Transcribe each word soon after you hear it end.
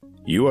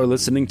You are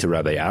listening to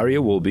Rabbi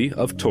Aryeh Wolbe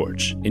of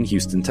Torch in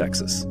Houston,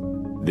 Texas.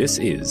 This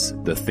is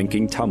the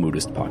Thinking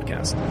Talmudist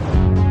podcast.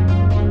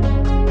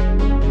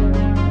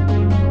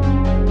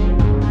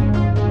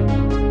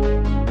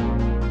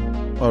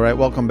 All right,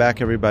 welcome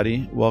back,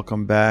 everybody.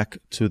 Welcome back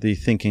to the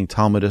Thinking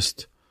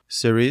Talmudist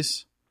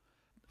series.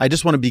 I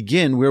just want to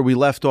begin where we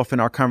left off in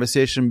our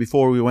conversation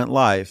before we went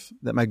live,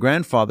 that my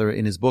grandfather,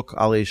 in his book,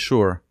 Alei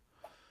Shur,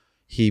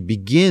 he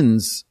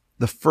begins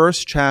the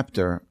first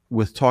chapter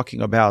with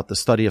talking about the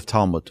study of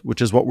Talmud,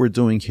 which is what we're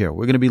doing here.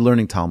 We're going to be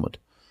learning Talmud,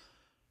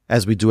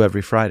 as we do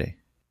every Friday.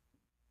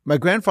 My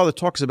grandfather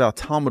talks about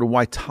Talmud and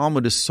why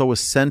Talmud is so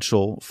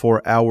essential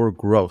for our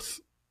growth.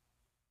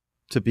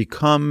 To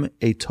become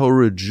a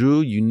Torah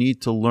Jew, you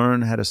need to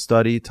learn how to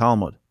study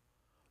Talmud.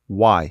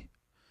 Why?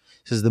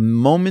 He says the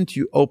moment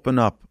you open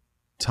up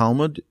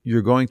Talmud,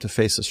 you're going to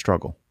face a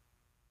struggle.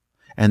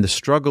 And the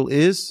struggle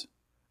is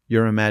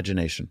your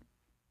imagination.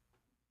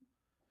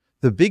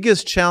 The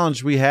biggest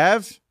challenge we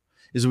have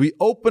is we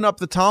open up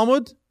the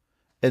Talmud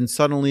and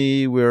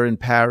suddenly we're in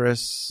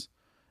Paris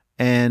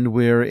and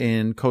we're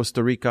in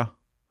Costa Rica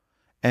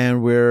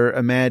and we're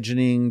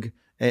imagining,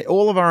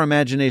 all of our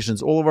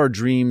imaginations, all of our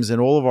dreams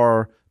and all of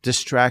our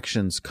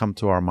distractions come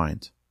to our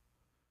mind.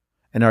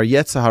 And our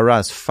Yetzer Hara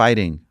is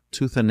fighting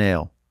tooth and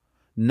nail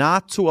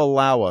not to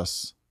allow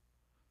us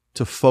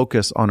to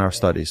focus on our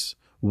studies.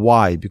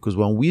 Why? Because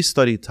when we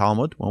study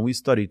Talmud, when we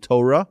study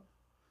Torah,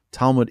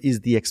 Talmud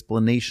is the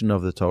explanation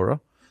of the Torah,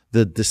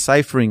 the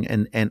deciphering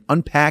and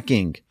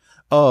unpacking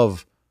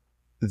of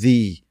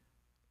the,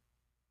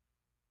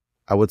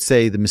 I would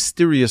say, the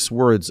mysterious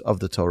words of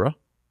the Torah.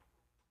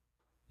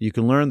 You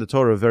can learn the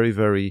Torah very,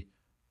 very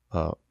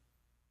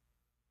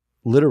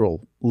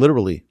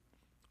literally,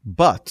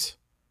 but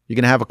you're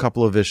going to have a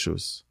couple of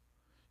issues.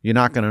 You're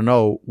not going to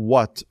know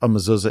what a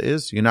mezuzah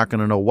is. You're not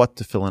going to know what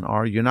tefillin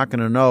are. You're not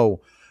going to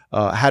know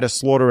how to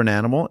slaughter an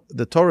animal.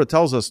 The Torah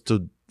tells us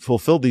to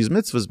fulfill these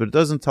mitzvahs, but it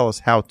doesn't tell us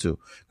how to.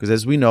 Because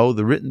as we know,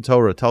 the written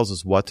Torah tells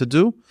us what to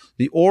do.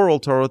 The oral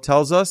Torah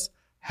tells us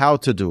how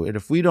to do it.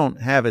 If we don't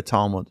have a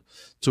Talmud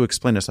to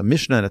explain us, a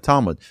Mishnah and a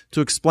Talmud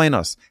to explain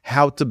us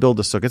how to build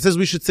a sukkah. It says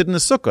we should sit in a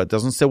sukkah. It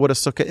doesn't say what a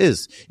sukkah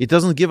is. It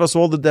doesn't give us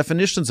all the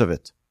definitions of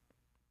it.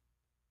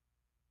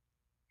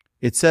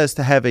 It says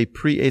to have a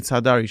pre-Eitz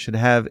Hadar, you should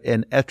have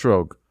an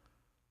etrog,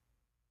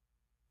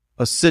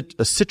 a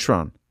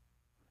citron.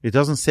 It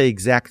doesn't say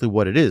exactly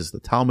what it is. The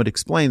Talmud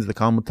explains, the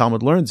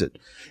Talmud learns it.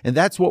 And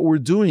that's what we're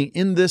doing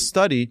in this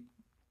study,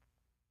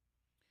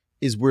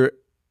 is we're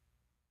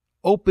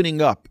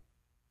opening up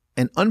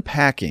and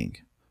unpacking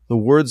the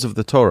words of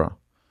the Torah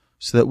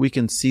so that we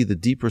can see the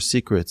deeper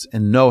secrets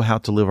and know how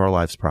to live our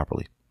lives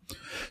properly.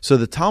 So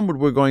the Talmud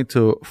we're going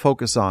to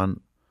focus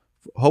on,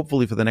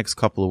 hopefully for the next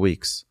couple of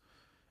weeks,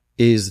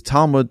 is the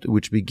Talmud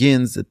which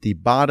begins at the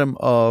bottom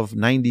of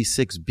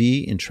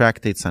 96b in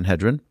Tractate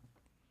Sanhedrin,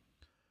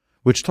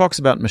 which talks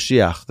about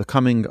Mashiach, the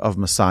coming of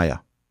Messiah,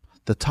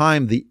 the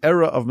time, the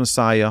era of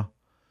Messiah,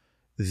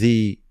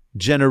 the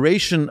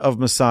generation of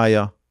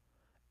Messiah,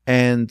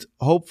 and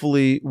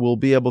hopefully we'll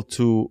be able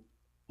to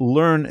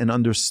learn and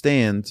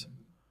understand.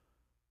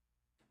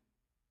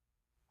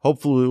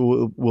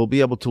 Hopefully we'll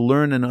be able to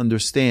learn and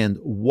understand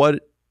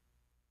what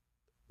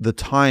the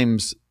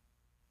times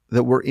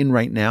that we're in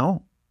right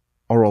now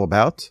are all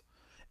about,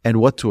 and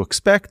what to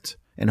expect,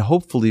 and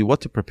hopefully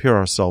what to prepare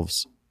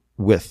ourselves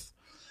with.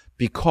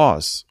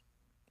 Because,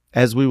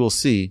 as we will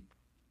see,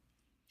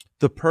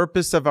 the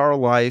purpose of our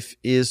life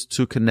is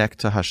to connect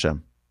to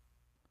Hashem.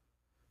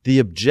 The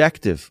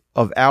objective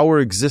of our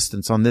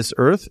existence on this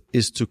earth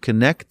is to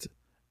connect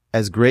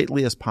as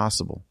greatly as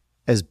possible,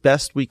 as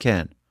best we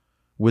can,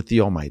 with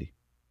the Almighty.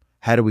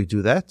 How do we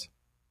do that?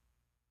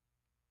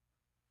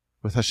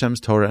 With Hashem's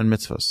Torah and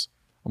mitzvahs.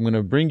 I'm going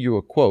to bring you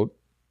a quote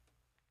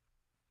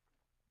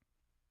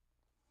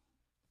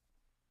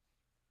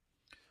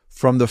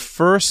from the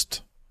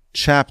first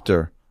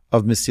chapter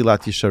of Mesilat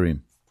Yesharim.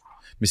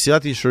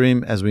 Mesilat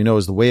Yesharim, as we know,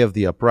 is the way of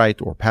the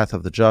upright or path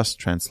of the just,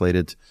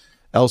 translated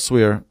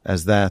elsewhere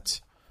as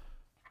that.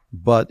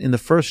 But in the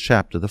first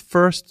chapter of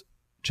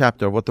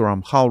what the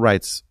Ramchal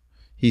writes,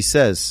 he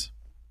says,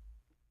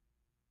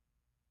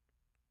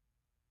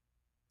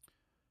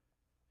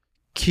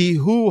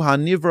 Kihu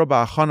hanivra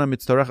ba'achana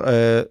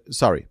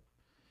mitzarech,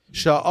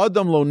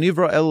 Sha'adam lo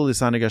nivra elu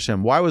lisaneg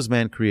Hashem. Why was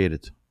man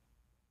created?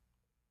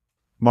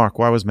 Mark,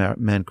 why was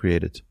man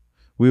created?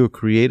 We were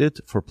created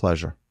for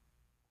pleasure.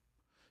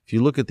 If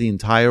you look at the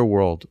entire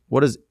world,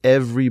 what does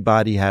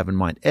everybody have in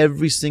mind?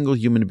 Every single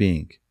human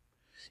being,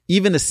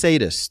 even a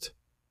sadist,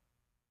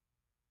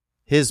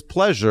 his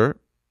pleasure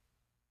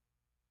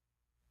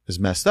is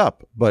messed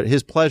up, but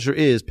his pleasure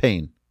is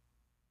pain.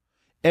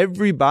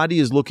 Everybody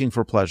is looking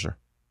for pleasure.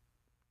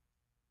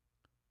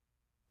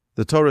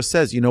 The Torah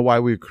says, you know why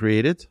we were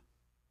created?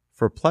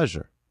 For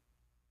pleasure.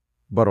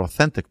 But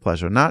authentic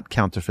pleasure, not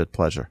counterfeit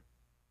pleasure.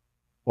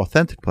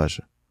 Authentic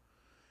pleasure.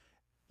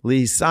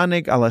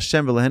 Lisaneg al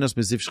Hashem v'lehenos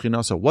beziv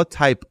shchinaso. What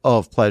type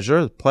of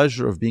pleasure? The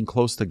pleasure of being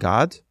close to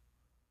God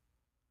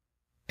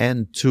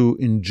and to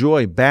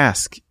enjoy,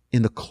 bask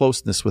in the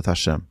closeness with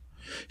Hashem.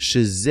 which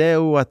is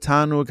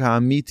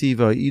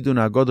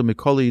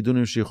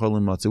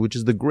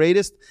the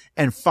greatest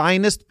and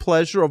finest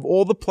pleasure of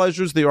all the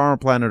pleasures there are on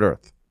planet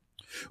Earth.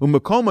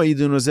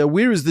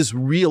 Where is this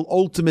real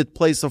ultimate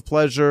place of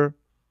pleasure?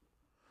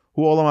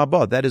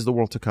 That is the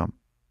world to come.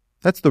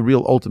 That's the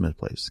real ultimate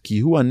place.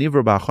 Because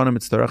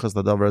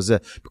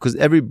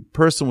every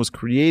person was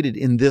created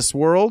in this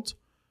world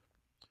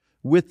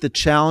with the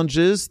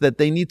challenges that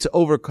they need to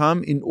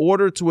overcome in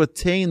order to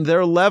attain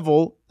their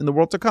level in the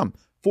world to come.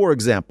 For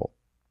example,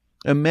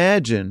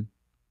 imagine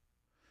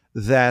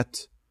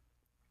that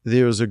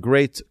there's a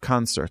great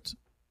concert,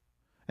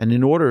 and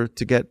in order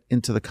to get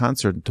into the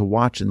concert, to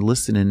watch and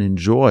listen and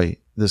enjoy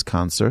this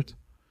concert,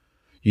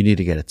 you need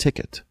to get a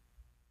ticket.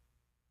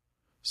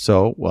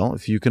 So, well,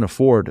 if you can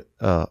afford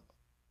a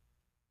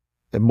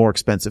more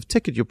expensive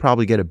ticket, you'll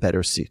probably get a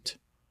better seat,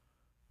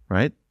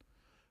 right?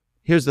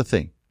 Here's the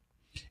thing,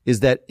 is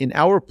that in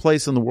our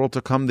place in the world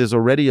to come, there's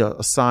already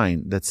a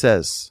sign that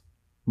says,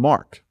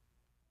 Mark.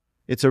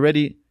 It's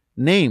already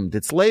named,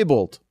 it's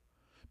labeled,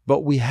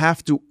 but we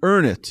have to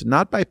earn it,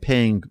 not by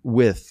paying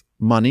with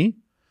money,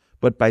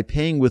 but by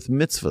paying with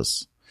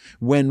mitzvahs.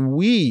 When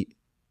we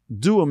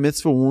do a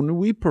mitzvah, when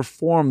we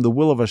perform the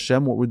will of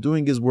Hashem, what we're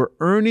doing is we're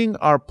earning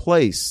our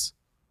place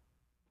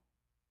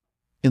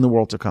in the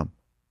world to come.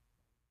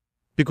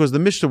 Because the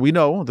Mishnah, we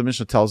know, the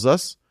Mishnah tells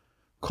us,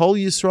 Kol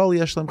Yisrael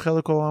yesh lam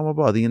chelek olam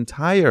haba. The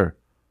entire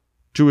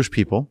Jewish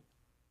people,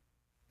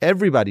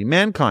 everybody,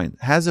 mankind,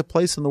 has a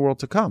place in the world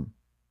to come.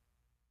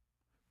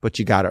 But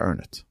you got to earn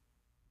it.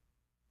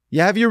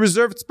 You have your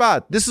reserved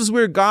spot. This is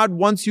where God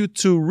wants you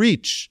to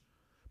reach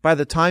by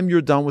the time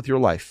you're done with your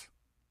life.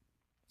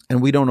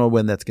 And we don't know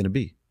when that's going to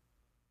be.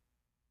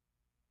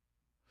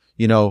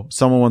 You know,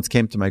 someone once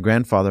came to my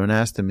grandfather and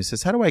asked him, he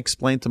says, how do I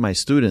explain to my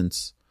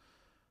students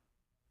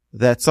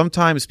that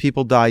sometimes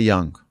people die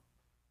young?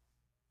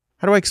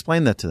 How do I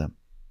explain that to them?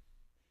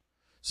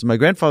 So my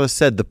grandfather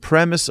said the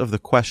premise of the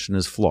question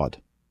is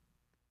flawed.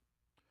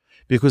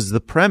 Because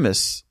the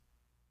premise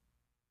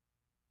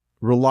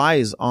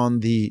relies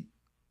on the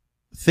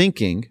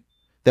thinking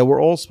that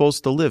we're all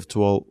supposed to live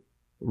to a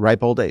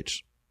ripe old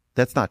age.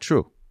 That's not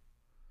true.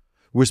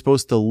 We're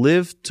supposed to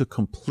live to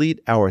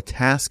complete our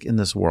task in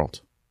this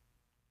world.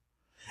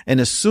 And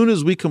as soon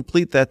as we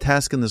complete that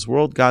task in this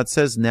world, God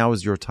says, now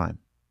is your time.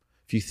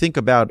 If you think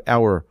about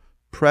our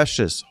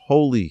precious,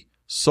 holy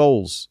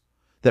souls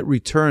that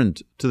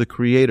returned to the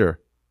Creator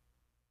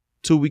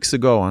 2 weeks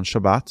ago on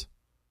Shabbat,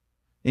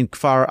 in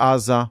Kfar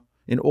Aza,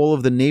 in all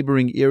of the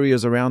neighboring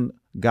areas around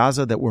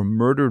Gaza that were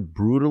murdered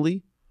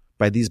brutally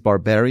by these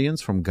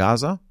barbarians from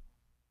Gaza,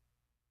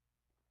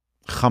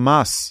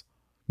 Hamas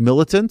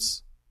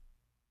militants,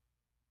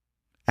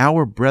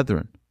 our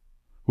brethren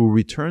who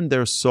returned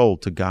their soul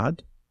to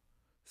God,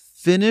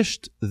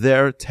 finished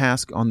their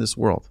task on this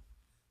world.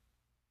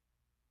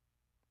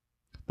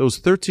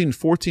 Those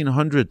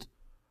 1,400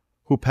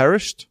 who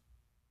perished,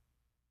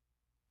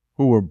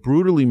 who were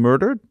brutally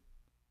murdered,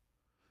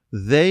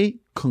 they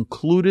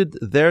concluded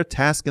their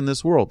task in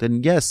this world.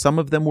 And yes, some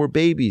of them were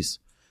babies.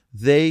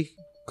 They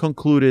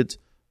concluded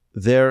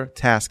their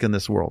task in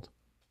this world.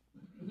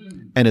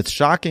 And it's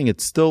shocking.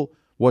 It's still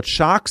what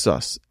shocks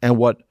us and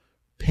what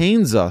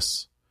pains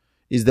us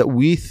is that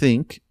we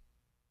think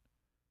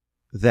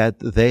that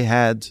they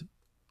had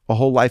a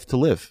whole life to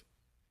live,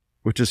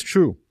 which is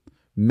true.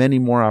 Many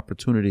more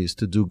opportunities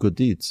to do good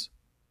deeds.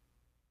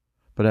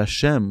 But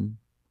Hashem,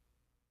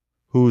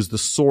 who is the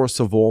source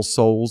of all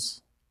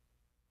souls,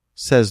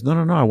 says, no,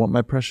 I want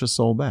my precious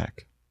soul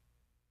back.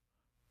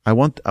 I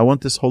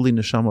want this holy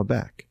neshama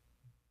back.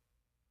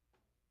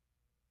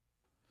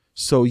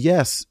 So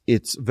yes,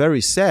 it's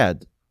very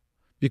sad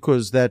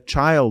because that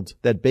child,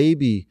 that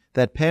baby,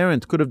 that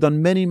parent could have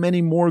done many,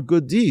 many more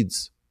good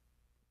deeds.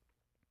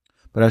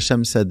 But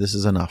Hashem said, this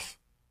is enough.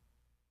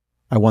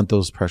 I want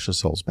those precious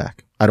souls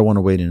back. I don't want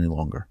to wait any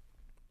longer.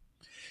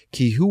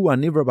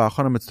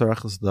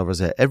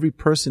 Every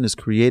person is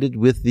created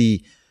with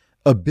the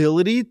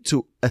ability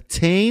to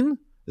attain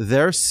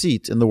their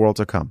seat in the world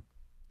to come.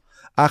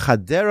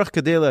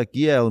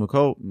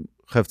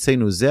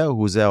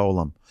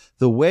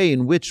 The way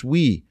in which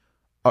we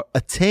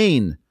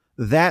attain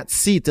that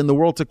seat in the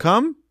world to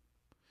come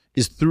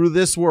is through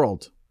this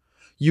world.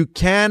 You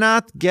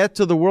cannot get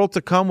to the world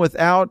to come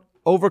without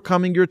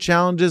overcoming your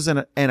challenges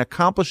and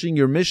accomplishing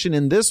your mission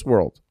in this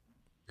world.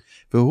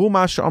 And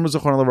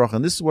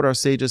this is what our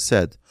sages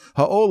said.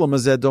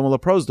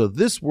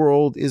 This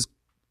world is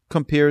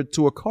compared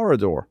to a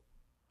corridor.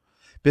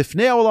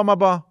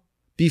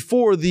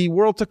 Before the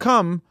world to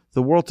come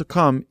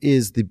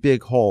is the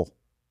big hall.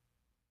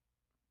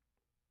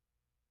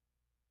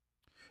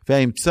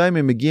 And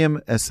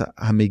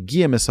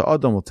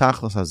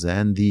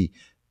the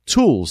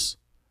tools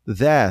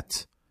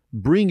that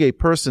bring a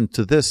person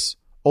to this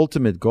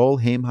ultimate goal,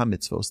 heim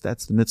ha-mitzvos.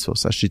 That's the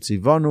mitzvos.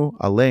 Ashitzivanu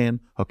alein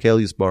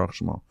hakel yisbarach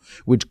shmo,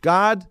 which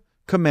God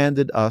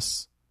commanded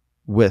us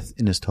with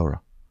in His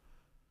Torah.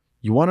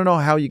 You want to know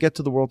how you get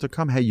to the world to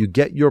come? How you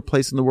get your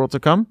place in the world to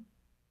come?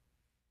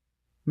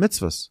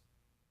 Mitzvos.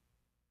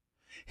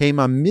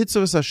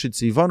 mitzvos,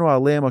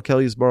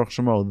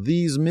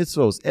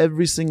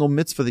 every single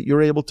mitzvah that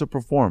you're able to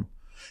perform.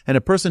 And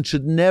a person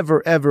should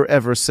never, ever,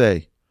 ever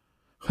say,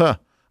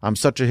 I'm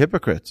such a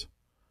hypocrite.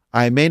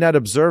 I may not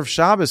observe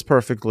Shabbos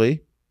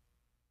perfectly,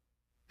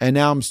 and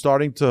now I'm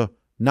starting to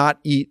not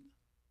eat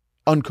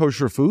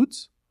unkosher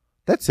foods.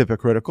 That's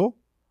hypocritical.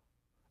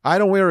 I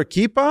don't wear a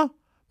kippah,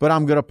 but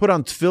I'm going to put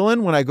on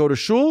tefillin when I go to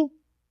shul.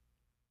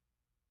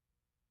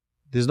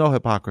 There's no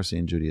hypocrisy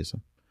in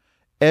Judaism.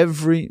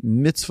 Every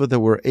mitzvah that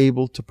we're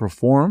able to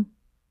perform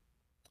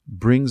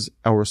brings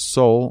our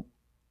soul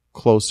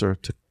closer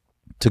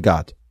to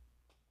God.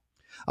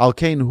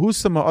 That's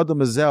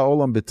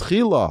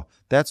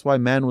why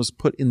man was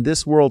put in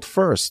this world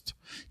first.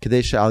 So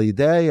that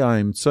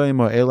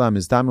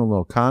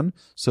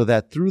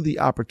through the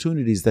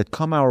opportunities that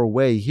come our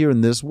way here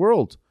in this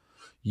world,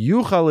 we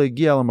will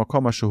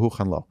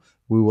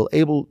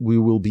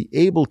be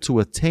able to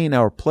attain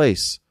our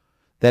place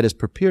that is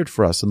prepared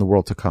for us in the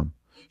world to come.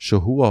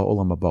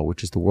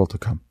 Which is the world to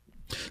come.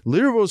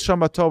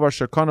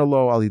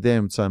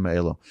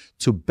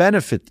 To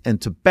benefit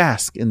and to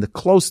bask in the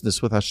closeness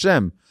with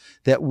Hashem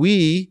that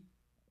we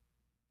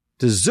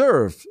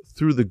deserve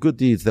through the good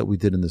deeds that we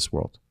did in this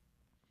world.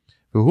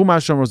 This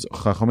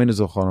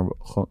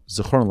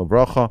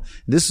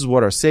is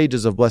what our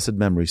sages of blessed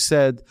memory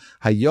said.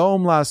 Today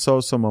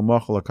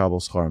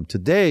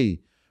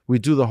we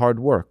do the hard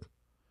work,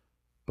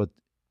 but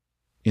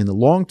in the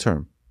long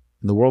term,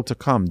 in the world to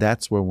come,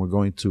 that's when we're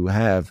going to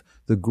have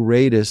the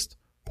greatest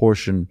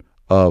portion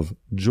of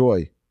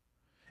joy.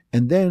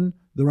 And then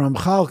the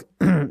Ramchal,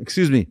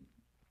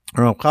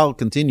 Ramchal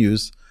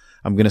continues.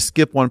 I'm going to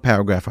skip one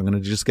paragraph. I'm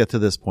going to just get to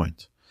this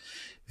point.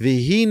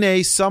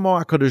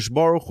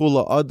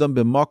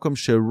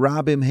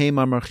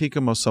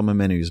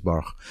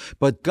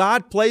 But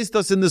God placed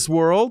us in this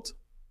world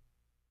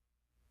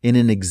in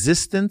an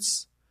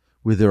existence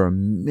where there are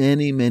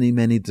many, many,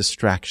 many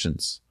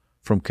distractions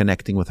from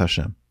connecting with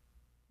Hashem.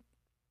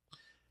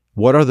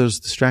 What are those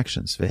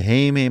distractions? These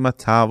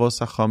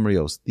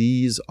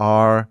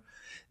are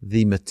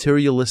the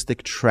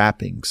materialistic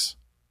trappings.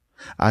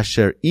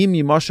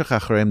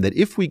 That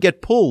if we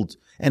get pulled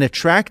and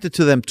attracted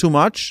to them too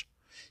much,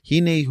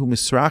 you know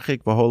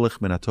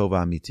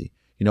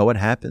what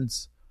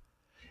happens?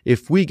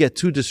 If we get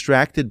too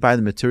distracted by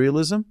the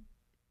materialism,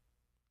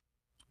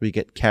 we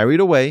get carried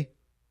away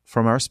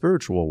from our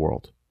spiritual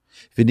world.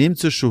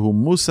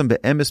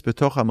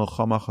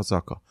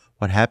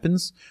 What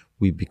happens?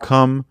 We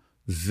become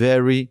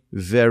very,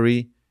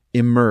 very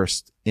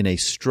immersed in a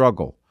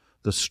struggle.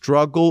 The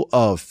struggle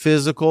of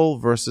physical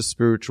versus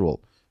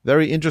spiritual.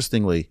 Very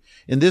interestingly,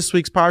 in this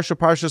week's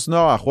Parshas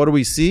Noach, what do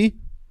we see?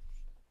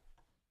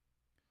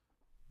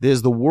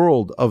 There's the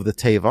world of the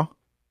Teva,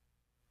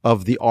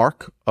 of the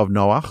Ark of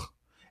Noach,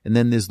 and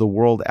then there's the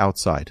world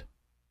outside.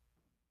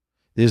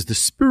 There's the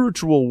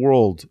spiritual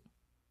world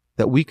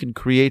that we can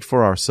create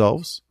for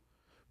ourselves,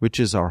 which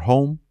is our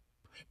home,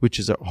 which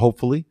is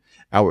hopefully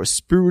our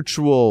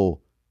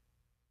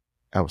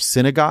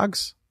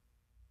synagogues,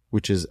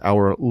 which is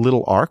our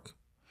little ark.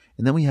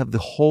 And then we have the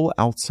whole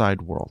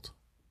outside world.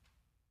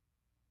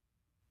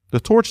 The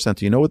Torch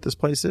Center, you know what this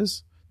place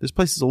is? This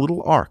place is a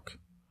little ark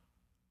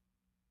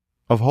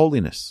of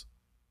holiness,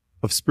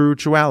 of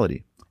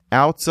spirituality.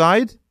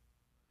 Outside,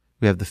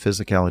 we have the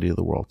physicality of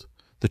the world,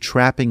 the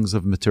trappings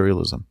of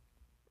materialism.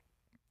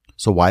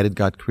 So why did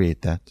God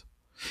create that?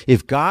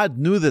 If God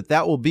knew that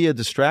that will be a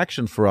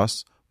distraction for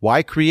us,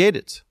 why create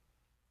it?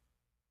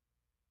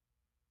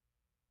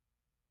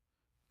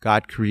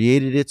 God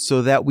created it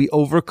so that we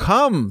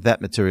overcome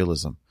that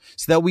materialism,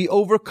 so that we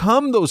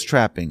overcome those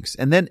trappings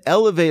and then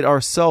elevate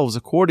ourselves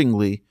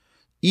accordingly,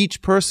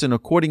 each person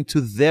according to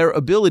their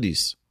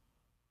abilities.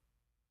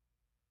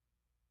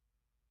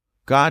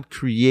 God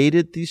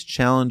created these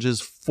challenges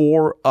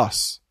for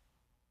us.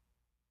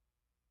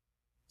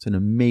 It's an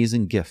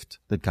amazing gift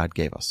that God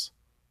gave us.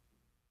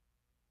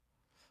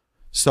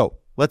 So,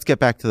 let's get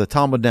back to the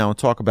Talmud now and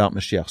talk about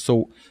Mashiach.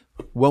 So,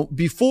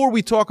 before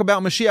we talk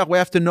about Mashiach, we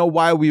have to know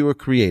why we were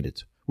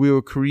created. We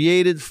were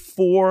created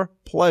for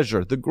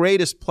pleasure. The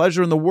greatest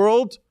pleasure in the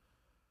world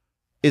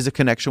is a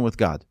connection with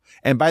God.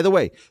 And by the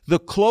way, the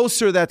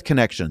closer that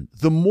connection,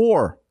 the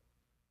more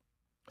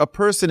a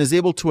person is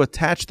able to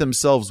attach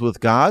themselves with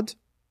God.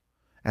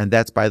 And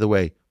that's, by the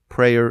way,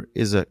 prayer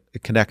is a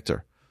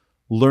connector.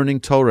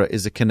 Learning Torah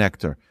is a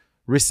connector.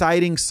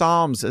 Reciting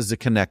Psalms is a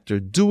connector.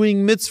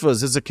 Doing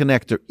mitzvahs is a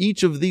connector.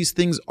 Each of these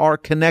things are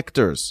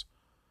connectors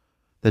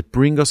that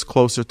bring us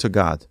closer to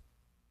God.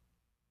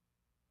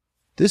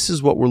 This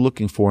is what we're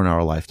looking for in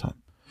our lifetime.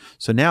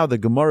 So now the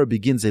Gemara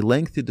begins a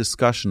lengthy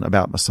discussion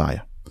about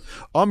Messiah.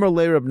 Amar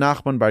le Rav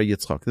Nachman bar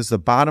Yitzchak. This is the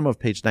bottom of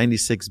page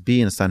 96b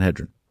in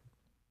Sanhedrin.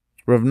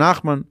 Rav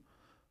Nachman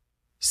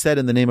said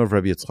in the name of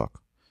Rabbi Yitzchak,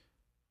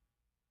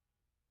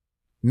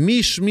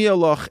 Mi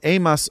shmi'aloch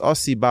emas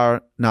osi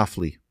bar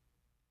Nafli.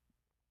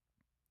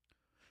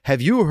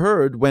 Have you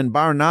heard when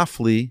Bar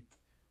Nafli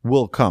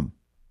will come?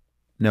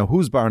 Now,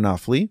 who's Bar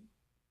Nafli?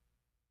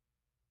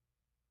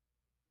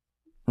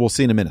 We'll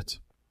see in a minute.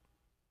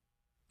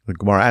 The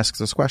Gemara asks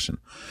this question.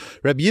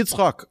 Rabbi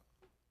Yitzchak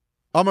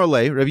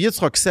Amarle, Rabbi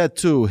Yitzchak said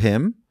to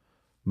him,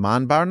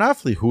 Man bar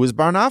Nafli, who is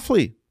bar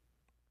Nafli?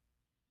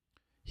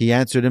 He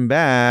answered him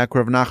back.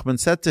 Rav Nachman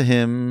said to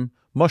him,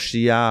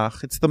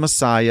 Moshiach, it's the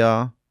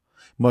Messiah.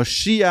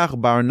 Moshiach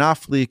bar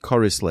Nafli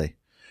korisle.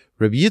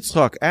 Rabbi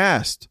Yitzchak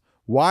asked,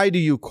 why do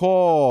you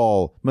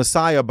call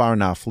Messiah bar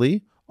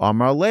Nafli?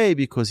 Amarle,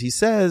 because he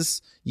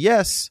says,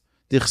 yes,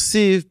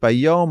 Dichsiv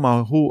bayom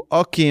ahu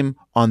akim,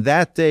 on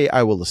that day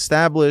I will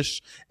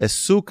establish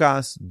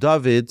Esukas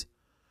David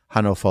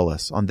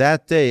Hanopholes. On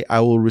that day I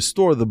will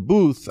restore the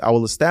booth, I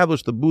will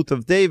establish the booth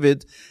of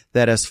David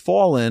that has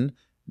fallen,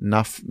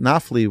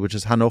 Nafli, which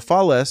is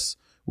Hanopholes,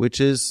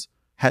 which is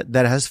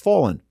that has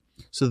fallen.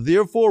 So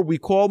therefore we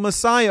call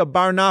Messiah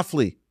bar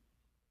Nafli,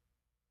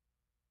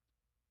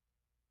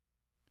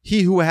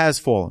 he who has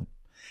fallen.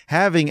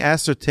 Having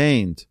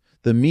ascertained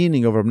the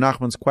meaning of Reb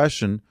Nachman's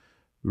question,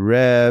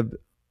 Reb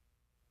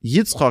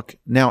Yitzchak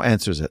now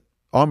answers it.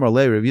 Amar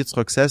le, Reb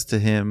Yitzchak says to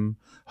him,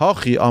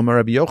 Hachi Amar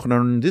Rabbi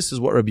Yochanan, this is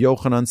what Rabbi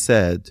Yochanan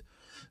said,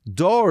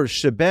 Dor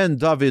sheben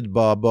David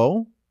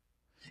babo,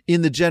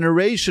 in the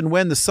generation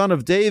when the son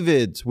of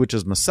David, which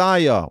is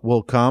Messiah,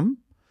 will come,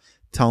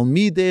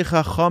 Talmidei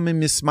Chachamim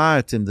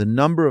mismartim, the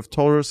number of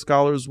Torah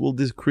scholars will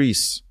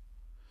decrease.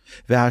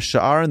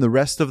 Ve'hasha'ar, and the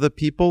rest of the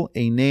people,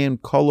 Eineim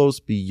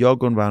kolos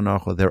biyogon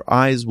v'anacha, their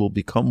eyes will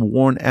become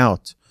worn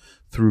out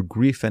through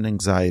grief and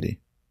anxiety.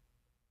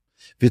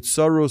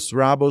 Vitzoros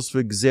rabos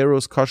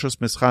v'gzeros kashos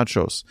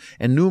mischachos,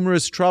 and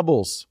numerous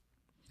troubles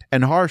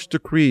and harsh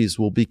decrees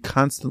will be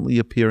constantly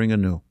appearing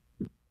anew.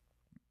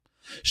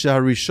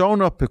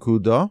 Sheharishona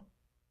pekuda,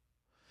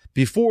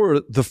 before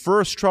the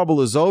first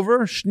trouble is over,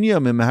 shnia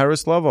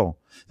mimeharis lavo,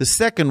 the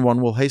second one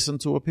will hasten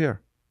to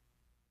appear.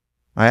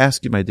 I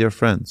ask you, my dear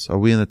friends, are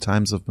we in the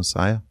times of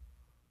Messiah?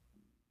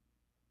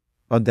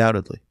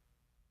 Undoubtedly.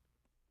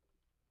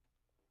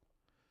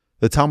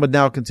 The Talmud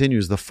now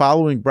continues. The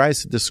following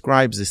brisa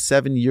describes the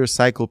 7-year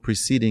cycle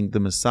preceding the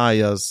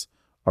Messiah's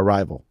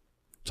arrival.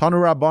 Tanu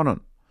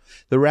Rabbanon.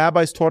 The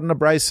rabbis taught in a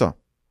brisa.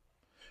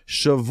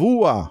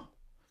 Shavua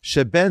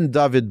sheben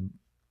David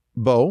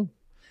bo,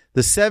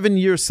 the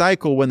 7-year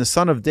cycle when the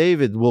son of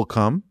David will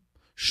come.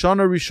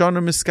 Shana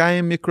rishona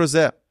miskayim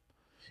mikrozeh.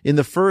 In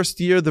the first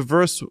year, the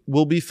verse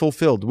will be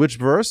fulfilled. Which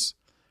verse?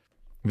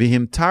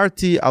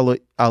 V'himtarti al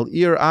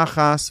ir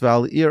achas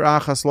v'al ir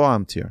achas lo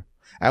amtir.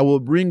 I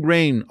will bring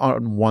rain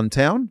on one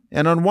town,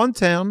 and on one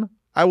town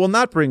I will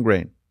not bring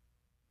rain.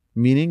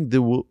 Meaning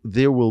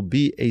there will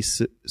be a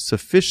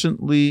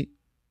sufficiency.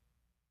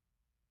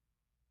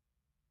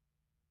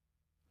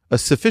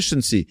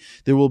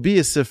 There will be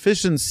a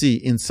sufficiency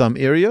in some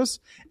areas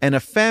and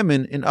a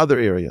famine in other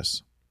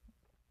areas.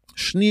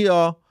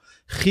 Shnia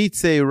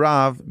Chitze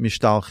Rav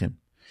Mishtalchim.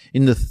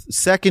 In the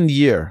second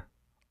year,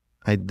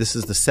 this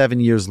is the 7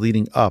 years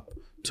leading up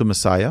to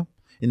Messiah.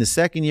 In the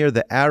second year,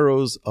 the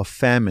arrows of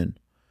famine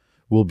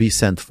will be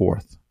sent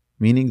forth,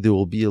 meaning there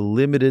will be a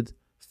limited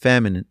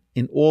famine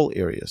in all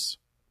areas.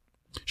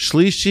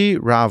 Shlishi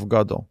Rav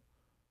Gadol.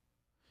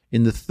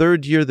 In the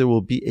third year, there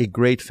will be a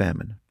great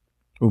famine.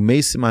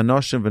 Umeisim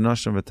anoshim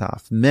v'noshim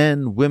v'taf.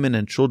 Men, women,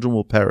 and children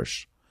will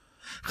perish.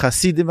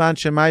 Chasidim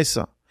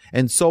v'anshemaisa.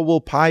 And so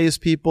will pious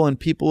people and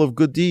people of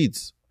good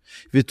deeds.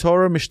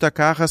 V'torah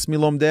mishtakachas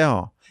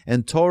milomdeha.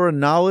 And Torah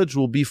knowledge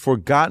will be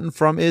forgotten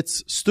from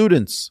its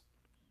students.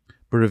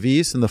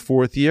 B'reviis, in the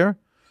fourth year,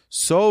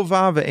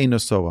 sova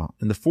ve'enosova.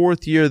 In the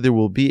fourth year, there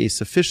will be a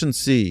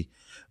sufficiency,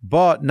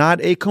 but not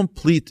a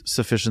complete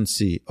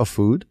sufficiency of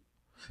food.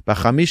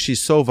 B'chamishi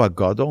sova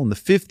gadol. In the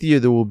fifth year,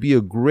 there will be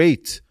a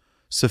great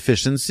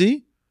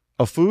sufficiency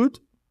of food.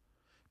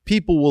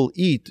 People will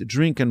eat,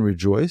 drink, and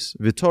rejoice.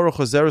 V'torah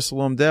chozeres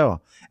lomdeha.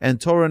 And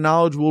Torah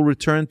knowledge will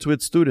return to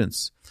its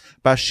students.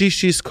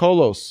 Bashishis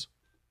kolos.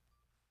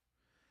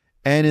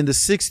 And in the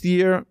sixth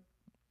year,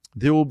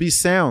 there will be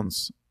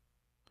sounds.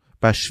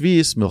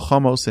 Bashvis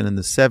milchamos. And in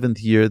the seventh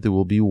year, there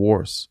will be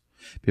wars.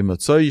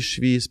 B'motzoi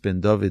shvis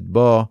ben David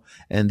ba.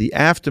 And the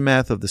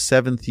aftermath of the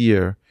seventh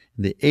year,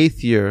 in the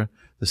eighth year,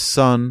 the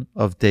son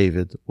of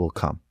David will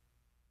come.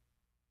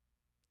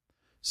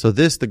 So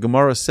this, the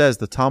Gemara says,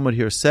 the Talmud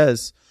here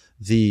says,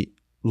 the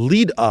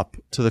lead up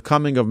to the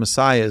coming of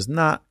Messiah is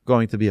not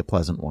going to be a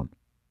pleasant one.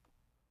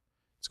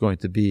 It's going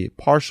to be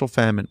partial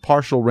famine,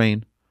 partial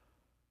rain,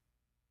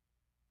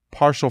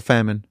 partial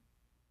famine,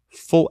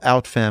 full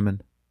out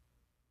famine,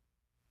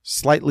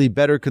 slightly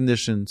better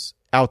conditions,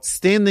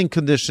 outstanding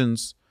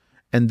conditions,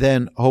 and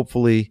then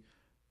hopefully,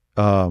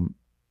 but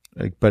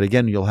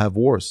again, you'll have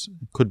wars.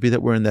 It could be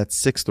that we're in that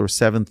 6th or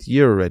 7th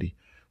year already,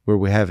 where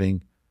we're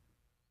having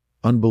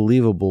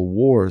unbelievable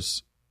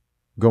wars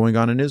going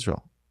on in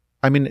Israel.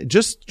 I mean,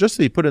 just to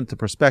be put into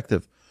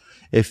perspective,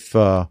 if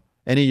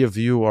any of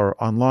you are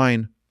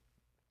online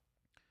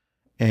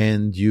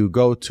and you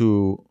go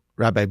to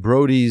Rabbi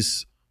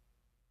Brody's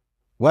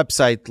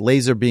website,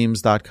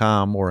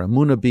 laserbeams.com or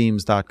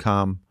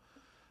amunabeams.com,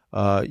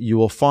 you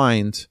will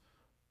find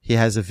he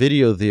has a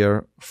video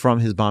there from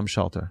his bomb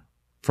shelter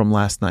from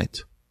last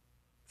night,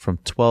 from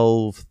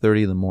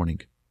 12:30 in the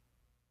morning.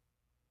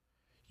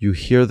 you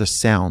hear the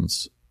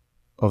sounds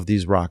of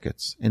these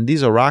rockets. And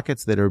these are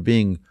rockets that are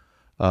being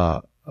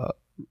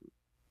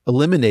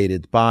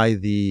eliminated by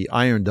the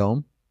Iron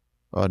Dome,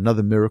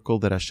 another miracle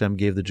that Hashem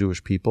gave the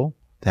Jewish people,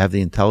 to have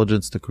the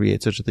intelligence to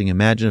create such a thing.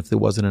 Imagine if there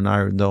wasn't an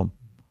Iron Dome.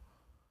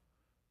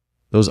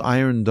 Those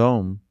Iron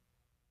Dome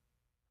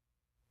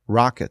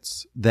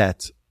rockets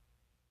that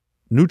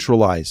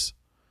neutralize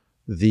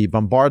the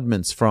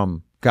bombardments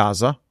from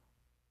Gaza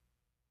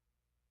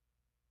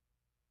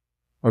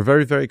are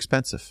very, very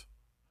expensive.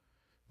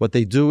 What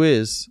they do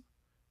is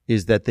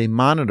that they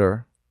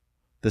monitor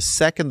the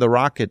second the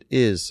rocket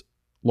is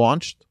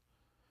launched.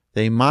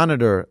 They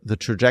monitor the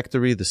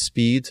trajectory, the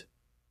speed,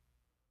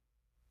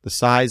 the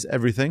size,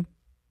 everything.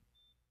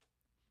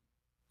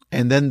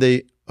 And then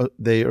they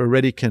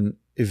already can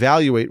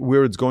evaluate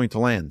where it's going to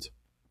land.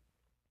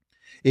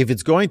 If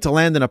it's going to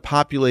land in a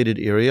populated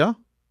area,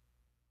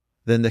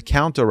 then the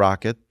counter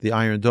rocket, the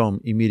Iron Dome,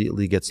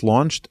 immediately gets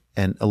launched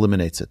and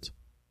eliminates it.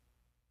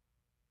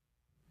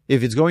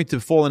 If it's going to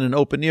fall in an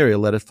open area,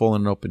 let it fall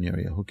in an open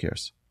area. Who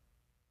cares?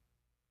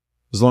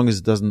 As long as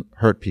it doesn't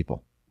hurt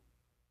people.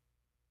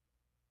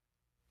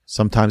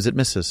 Sometimes it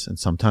misses, and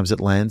sometimes it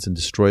lands and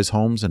destroys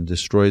homes and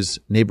destroys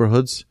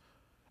neighborhoods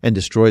and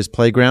destroys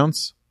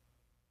playgrounds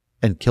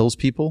and kills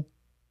people.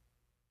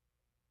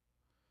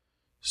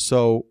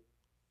 So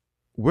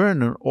we're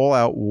in an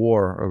all-out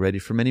war already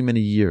for many,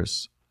 many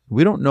years.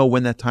 We don't know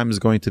when that time is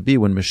going to be,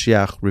 when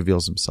Mashiach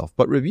reveals himself.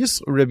 But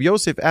Rabbi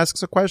Yosef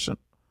asks a question.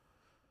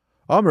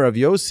 Amar Rav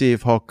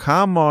Yosef,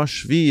 Hakama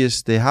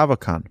Shviyis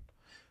Dehavakan.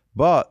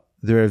 But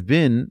there have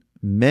been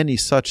many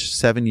such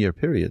 7-year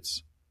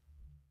periods.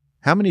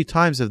 How many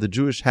times have the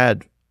Jewish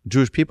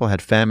people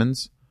had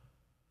famines,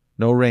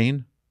 no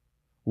rain,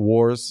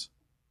 wars,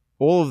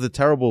 all of the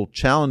terrible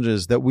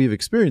challenges that we've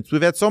experienced?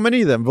 We've had so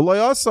many of them. V'lo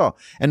yasa.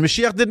 And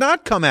Mashiach did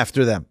not come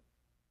after them.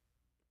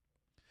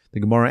 The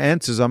Gemara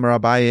answers, Amar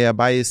Abaye.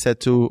 Abaye said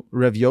to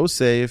Rav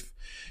Yosef,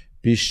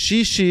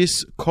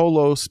 B'shishis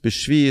kolos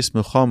b'shviyis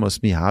milchamos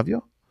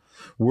mihavya.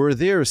 Were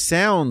there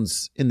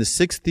sounds in the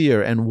 6th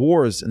year and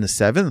wars in the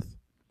 7th?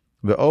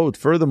 Ve'od,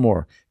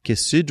 furthermore,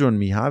 kesidron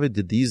mihavya,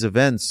 did these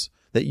events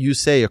that you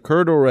say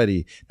occurred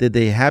already, did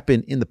they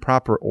happen in the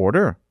proper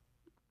order?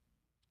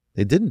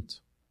 They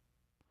didn't.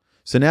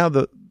 So now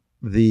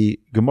the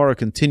Gemara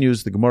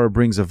continues. The Gemara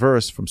brings a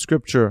verse from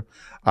Scripture,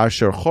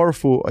 Asher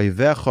chorfu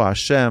oivecha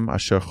Hashem,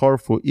 Asher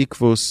chorfu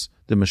ikvus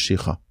de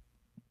Mashiach.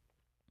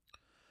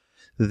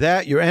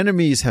 That your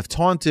enemies have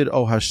taunted,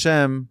 O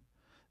Hashem,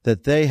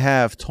 that they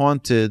have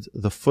taunted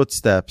the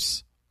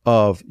footsteps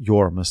of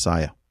your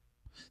Messiah.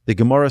 The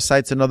Gemara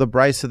cites another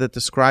brisa that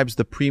describes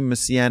the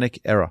pre-Messianic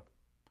era.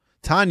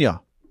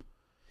 Tanya,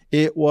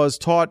 it was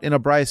taught in a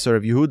brisa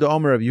of Yehuda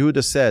Omer. Of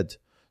Yehuda said,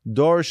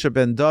 Dor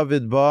sheben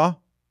David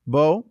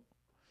bo,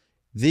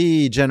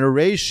 the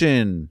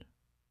generation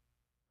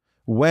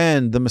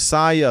when the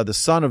Messiah, the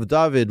son of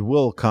David,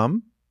 will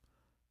come.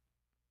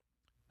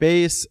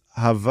 Beis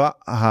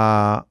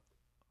havaad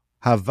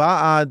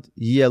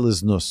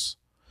yeliznus.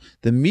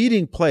 The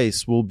meeting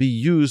place will be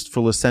used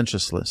for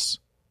licentiousness.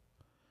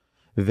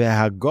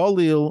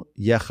 Vehagolil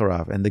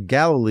yecharav, and the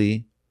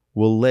Galilee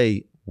will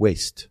lay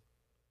waste.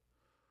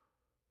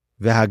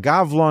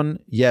 Vehagavlon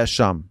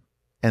yesham,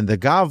 and the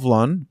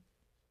Gavlon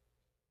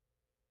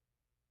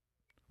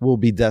will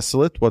be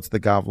desolate. What's the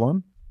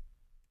Gavlon?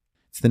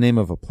 It's the name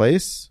of a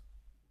place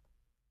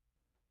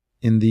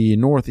in the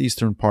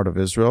northeastern part of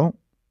Israel.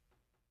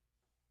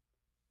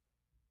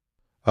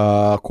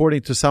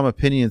 According to some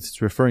opinions,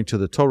 it's referring to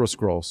the Torah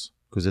scrolls,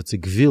 because it's a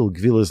gvil.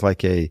 Gvil is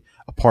like a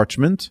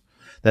parchment,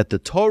 that the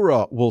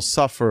Torah will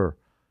suffer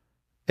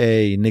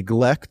a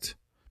neglect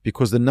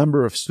because the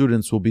number of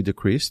students will be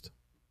decreased.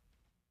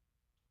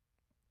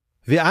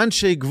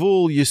 V'anshe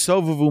gvul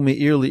yisovavu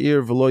me'ir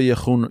li'ir v'lo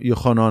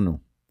yechonanu.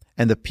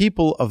 And the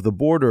people of the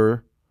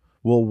border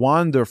will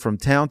wander from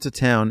town to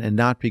town and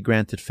not be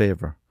granted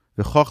favor.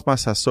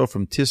 V'chochmas haso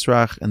from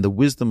Tisrach, and the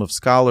wisdom of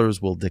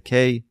scholars will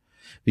decay.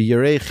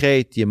 V'yirei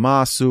chet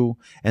yemasu,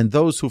 and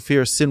those who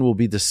fear sin will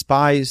be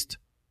despised.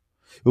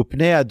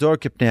 Upnei ador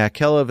kipnei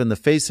hakelev, and the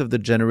face of the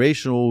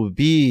generation will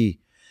be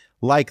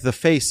like the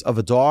face of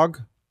a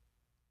dog.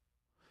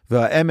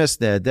 V'ha'emes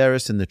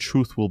ne'ederes, and the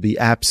truth will be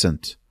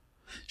absent.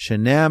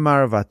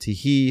 Shene'amar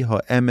vatihi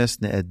ha'emes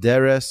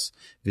ne'ederes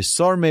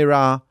v'sor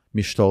meira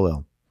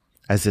mishtolel.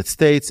 As it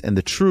states, and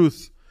the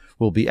truth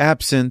will be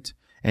absent,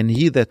 and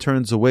he that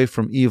turns away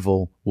from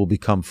evil will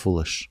become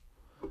foolish.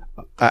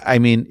 I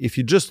mean, if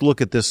you just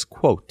look at this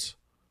quote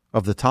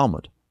of the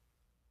Talmud,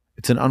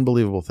 it's an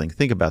unbelievable thing.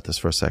 Think about this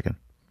for a second.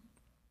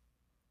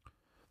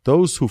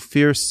 Those who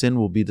fear sin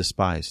will be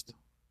despised.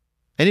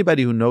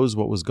 Anybody who knows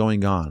what was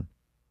going on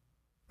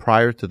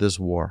prior to this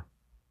war,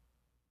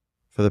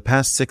 for the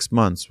past 6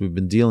 months, we've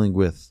been dealing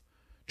with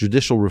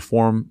judicial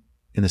reform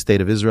in the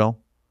state of Israel,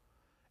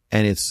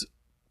 and it's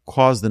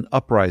caused an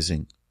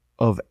uprising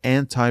of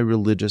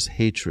anti-religious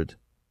hatred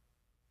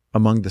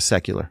among the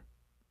secular.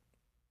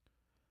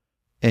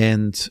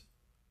 And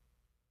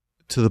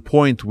to the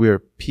point where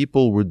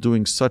people were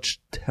doing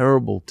such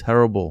terrible,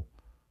 terrible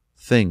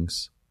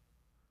things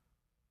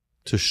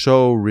to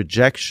show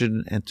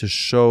rejection and to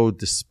show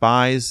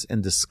despise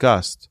and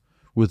disgust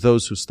with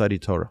those who study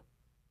Torah.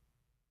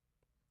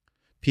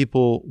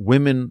 People,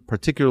 women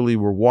particularly,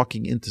 were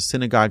walking into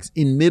synagogues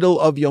in middle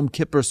of Yom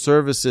Kippur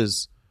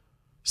services,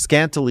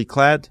 scantily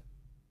clad,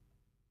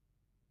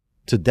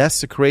 to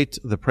desecrate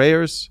the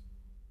prayers.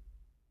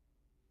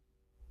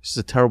 This is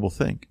a terrible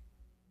thing.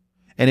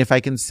 And if I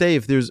can say,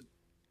 if there's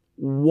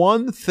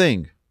one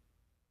thing,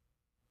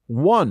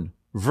 one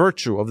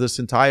virtue of this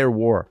entire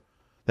war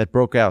that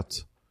broke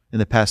out in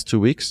the past 2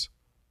 weeks,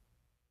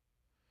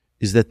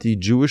 is that the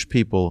Jewish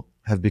people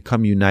have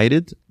become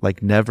united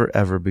like never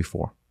ever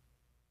before.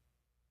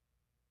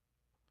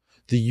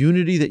 The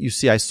unity that you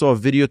see, I saw a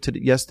video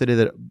yesterday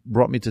that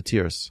brought me to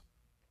tears.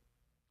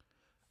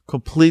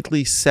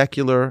 Completely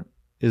secular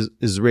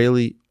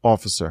Israeli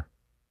officer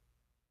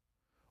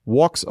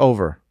walks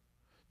over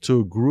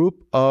to a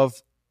group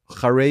of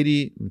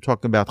Haredi, I'm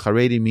talking about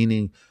Haredi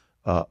meaning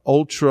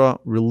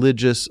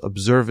ultra-religious,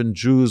 observant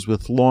Jews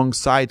with long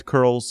side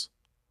curls,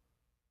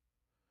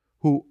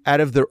 who out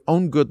of their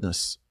own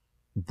goodness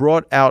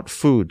brought out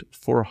food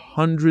for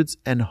hundreds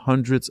and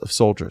hundreds of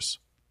soldiers.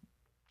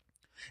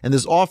 And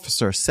this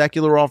officer,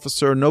 secular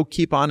officer, no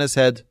kippah on his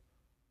head,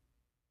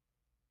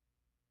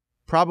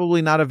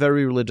 probably not a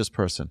very religious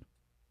person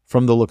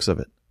from the looks of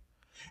it.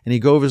 And he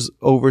goes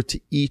over to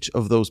each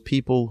of those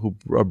people who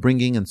are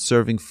bringing and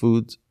serving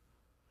food,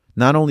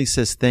 not only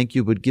says thank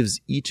you, but gives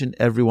each and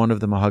every one of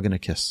them a hug and a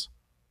kiss.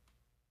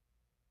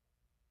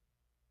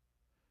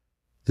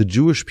 The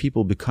Jewish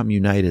people become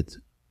united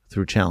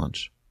through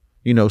challenge.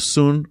 You know,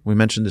 soon, we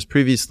mentioned this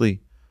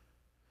previously,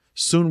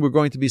 soon we're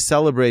going to be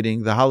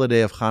celebrating the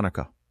holiday of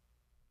Hanukkah.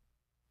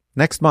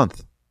 Next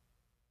month,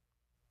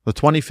 the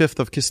 25th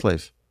of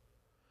Kislev.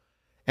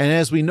 And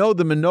as we know,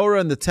 the menorah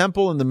in the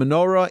temple and the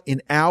menorah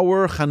in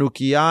our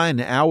Chanukiah,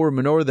 in our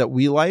menorah that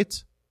we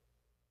light,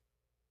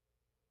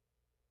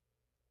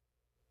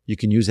 you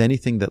can use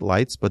anything that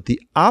lights, but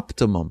the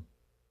optimum,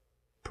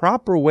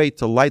 proper way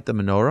to light the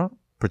menorah,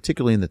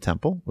 particularly in the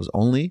temple, was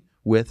only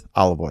with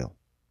olive oil.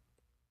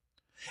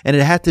 And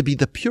it had to be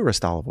the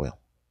purest olive oil.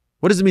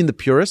 What does it mean, the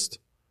purest?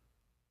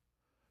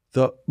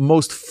 The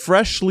most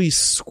freshly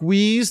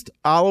squeezed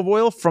olive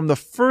oil from the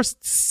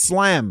first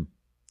slam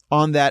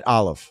on that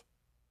olive.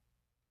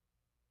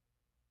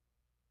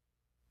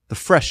 The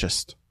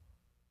freshest.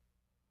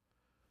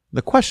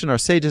 The question our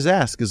sages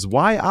ask is,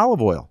 why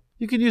olive oil?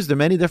 You can use, there are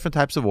many different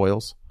types of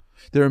oils.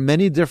 There are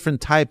many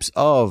different types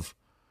of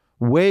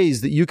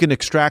ways that you can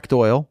extract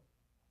oil.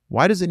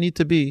 Why does it need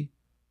to be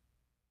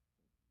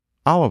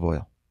olive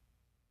oil?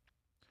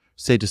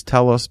 Sages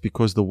tell us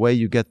because the way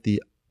you get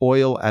the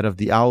oil out of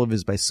the olive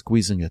is by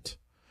squeezing it.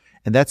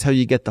 And that's how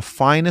you get the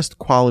finest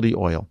quality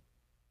oil.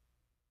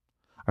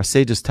 Our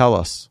sages tell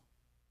us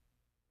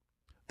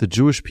the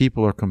Jewish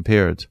people are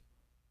compared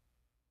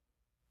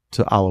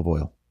to olive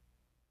oil.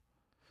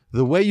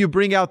 The way you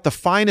bring out the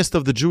finest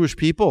of the Jewish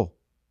people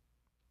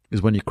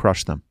is when you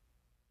crush them.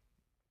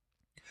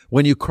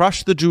 When you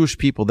crush the Jewish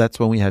people, that's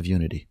when we have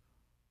unity.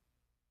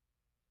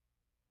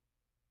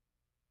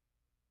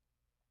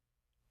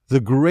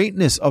 The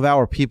greatness of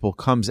our people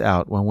comes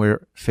out when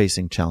we're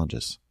facing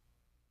challenges.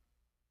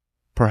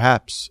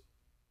 Perhaps,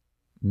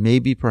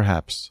 maybe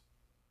perhaps,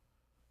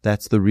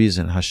 that's the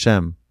reason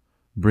Hashem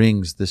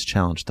brings this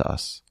challenge to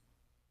us.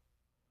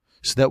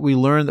 So that we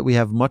learn that we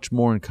have much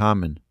more in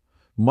common,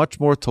 much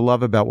more to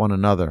love about one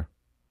another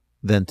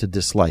than to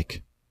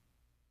dislike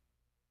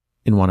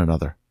in one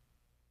another.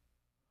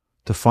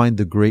 To find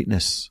the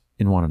greatness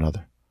in one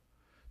another.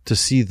 To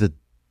see the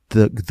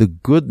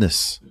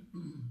goodness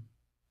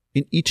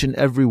in each and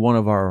every one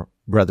of our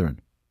brethren.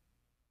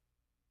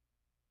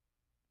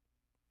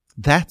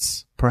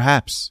 That's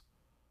perhaps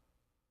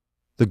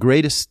the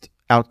greatest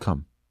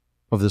outcome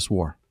of this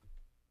war.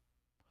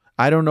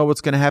 I don't know what's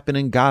going to happen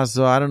in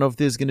Gaza. I don't know if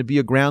there's going to be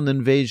a ground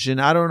invasion.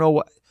 I don't know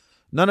what.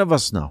 None of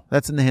us know.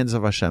 That's in the hands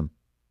of Hashem.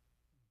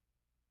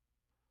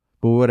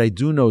 But what I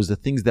do know is the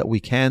things that we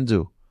can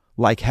do,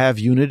 like have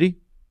unity,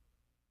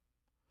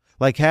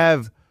 like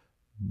have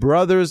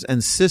brothers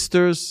and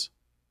sisters,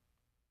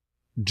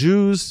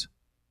 Jews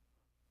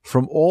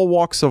from all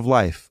walks of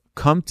life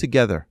come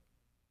together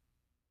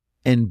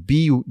and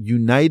be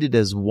united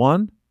as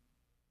one.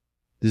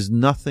 There's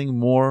nothing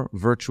more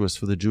virtuous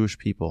for the Jewish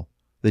people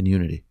than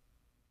unity.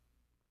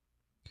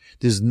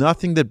 There's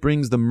nothing that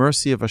brings the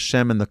mercy of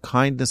Hashem and the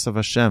kindness of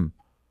Hashem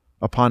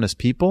upon His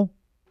people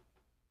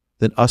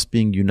than us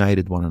being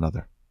united one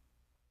another.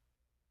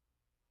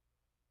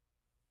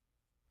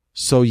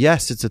 So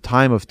yes, it's a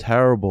time of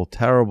terrible,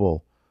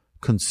 terrible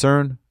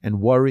concern and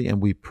worry,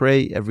 and we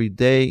pray every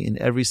day in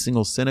every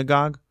single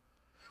synagogue.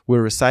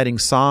 We're reciting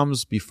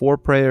Psalms before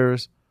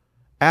prayers,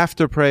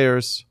 after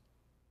prayers,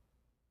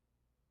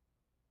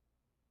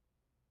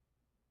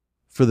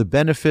 for the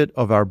benefit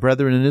of our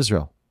brethren in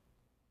Israel.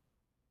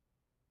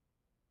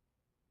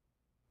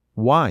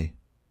 Why?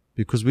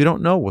 Because we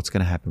don't know what's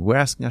going to happen. We're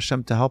asking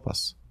Hashem to help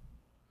us.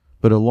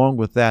 But along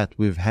with that,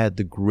 we've had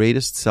the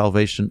greatest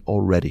salvation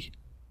already.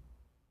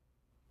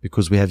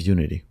 Because we have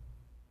unity.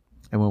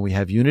 And when we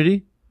have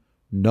unity,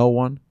 No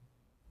one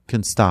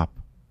can stop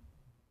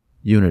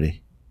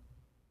unity.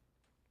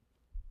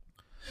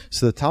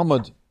 So the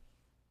Talmud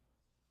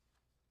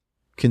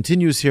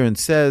continues here and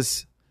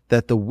says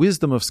that the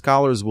wisdom of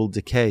scholars will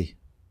decay.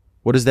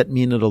 What does that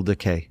mean, it'll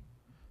decay?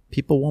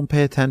 People won't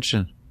pay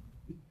attention.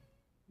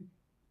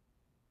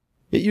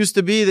 It used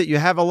to be that you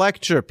have a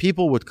lecture,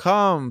 people would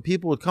come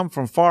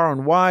from far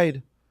and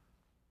wide.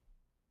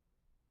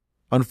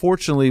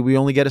 Unfortunately, we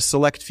only get a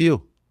select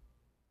few.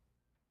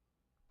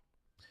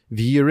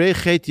 V'yirei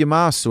chet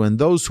yamasu, and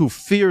those who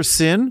fear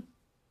sin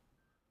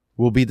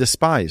will be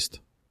despised.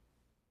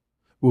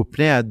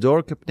 Upnei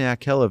ador kepnei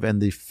hakelev,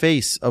 and the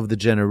face of the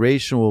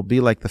generation will be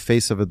like the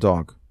face of a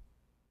dog.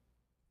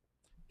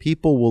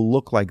 People will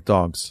look like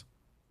dogs.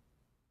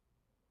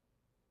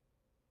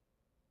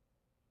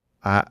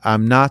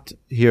 I'm not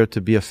here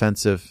to be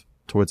offensive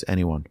towards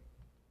anyone.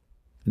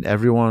 And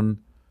everyone,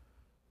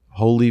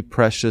 holy,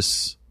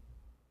 precious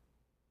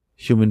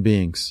human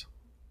beings.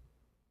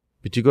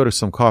 But you go to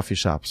some coffee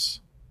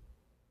shops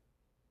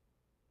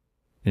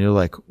and you're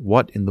like,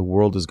 what in the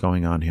world is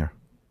going on here?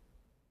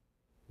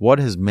 What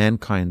has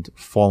mankind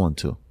fallen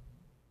to?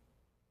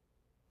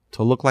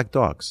 To look like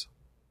dogs.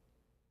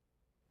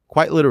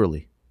 Quite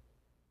literally.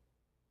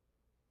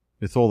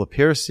 With all the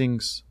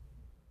piercings,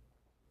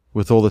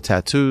 with all the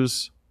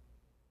tattoos,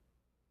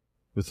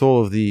 with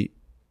all of the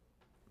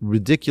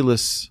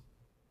ridiculous,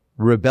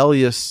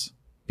 rebellious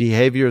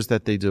behaviors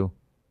that they do.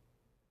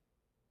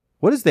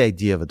 What is the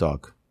idea of a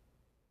dog?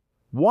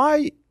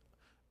 Why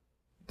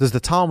does the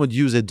Talmud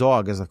use a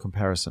dog as a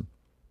comparison?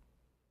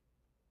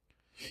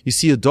 You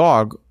see, a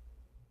dog,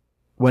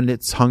 when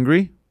it's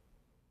hungry,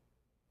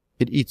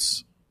 it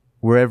eats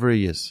wherever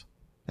he is.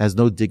 It has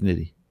no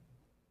dignity.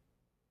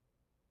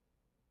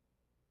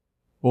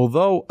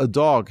 Although a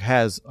dog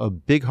has a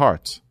big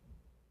heart,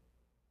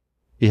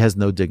 he has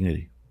no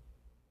dignity.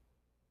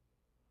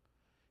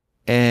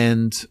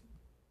 And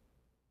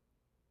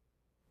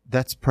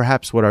that's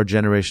perhaps what our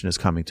generation is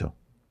coming to.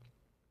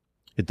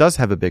 It does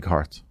have a big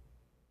heart,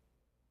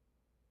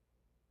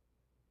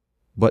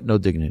 but no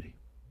dignity.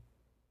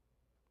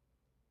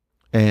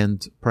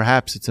 And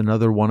perhaps it's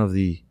another one of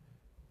the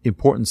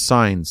important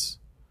signs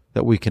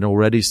that we can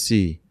already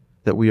see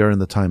that we are in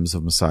the times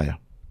of Messiah.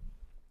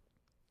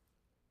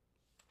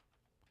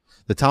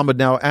 The Talmud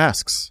now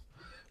asks,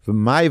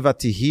 what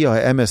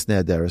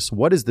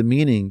is the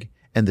meaning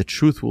and the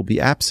truth will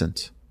be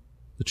absent?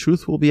 The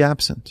truth will be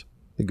absent.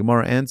 The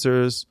Gemara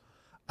answers,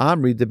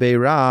 Amri debei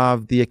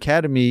Rav,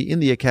 in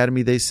the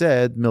academy they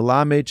said,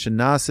 Milamed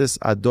shenasis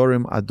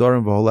adorim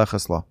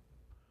v'holechas.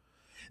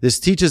 This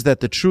teaches that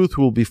the truth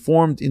will be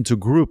formed into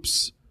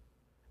groups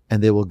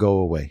and they will go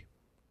away.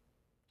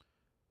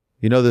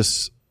 You know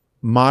this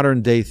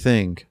modern day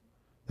thing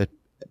that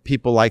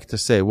people like to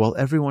say, well,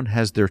 everyone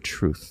has their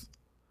truth.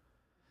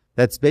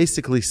 That's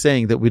basically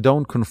saying that we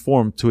don't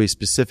conform to a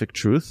specific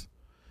truth,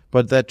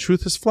 but that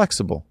truth is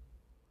flexible.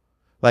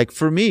 Like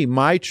for me,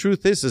 my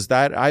truth is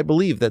that I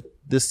believe that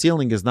this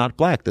ceiling is not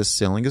black, this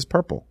ceiling is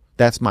purple.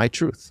 That's my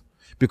truth.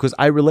 Because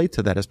I relate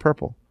to that as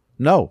purple.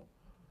 No,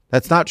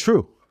 that's not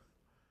true.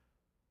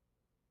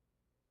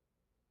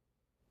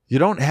 You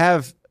don't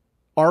have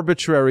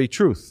arbitrary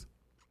truth.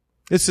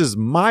 This is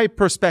my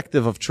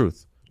perspective of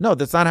truth. No,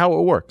 that's not how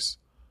it works.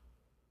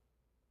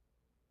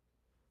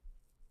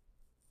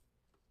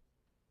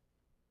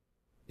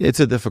 It's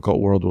a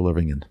difficult world we're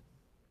living in.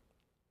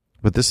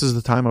 But this is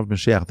the time of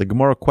Mashiach. The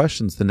Gemara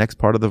questions the next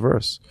part of the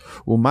verse.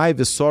 Umay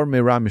v'sor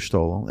meira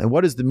mishtolel. And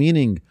what is the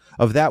meaning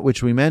of that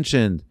which we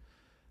mentioned?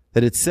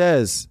 That it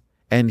says,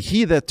 and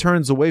he that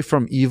turns away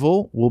from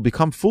evil will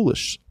become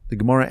foolish. The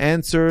Gemara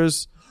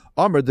answers,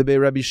 Amr debei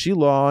Rabbi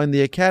Shila, in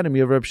the academy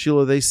of Rabbi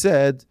Shila they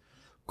said,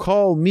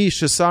 Kol mi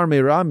shesar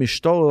meira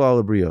mishtolel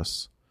al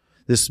brios.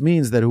 This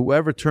means that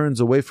whoever turns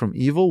away from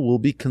evil will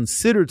be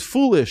considered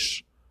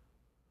foolish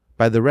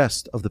by the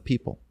rest of the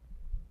people.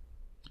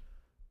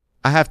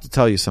 I have to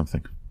tell you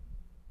something.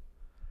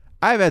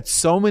 I've had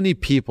so many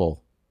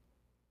people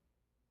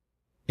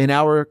in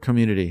our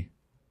community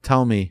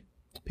tell me,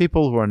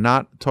 people who are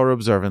not Torah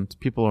observant,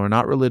 people who are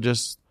not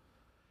religious,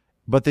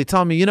 but they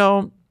tell me,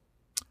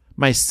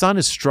 my son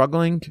is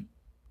struggling.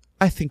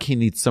 I think he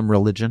needs some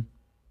religion.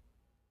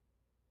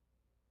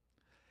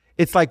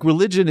 It's like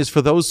religion is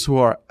for those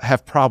who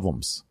have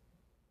problems.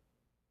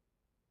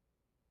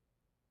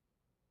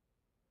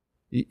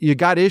 You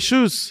got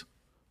issues?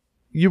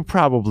 You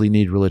probably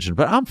need religion,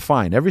 but I'm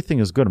fine. Everything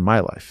is good in my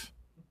life.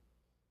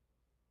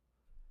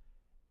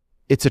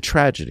 It's a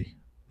tragedy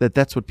that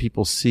that's what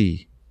people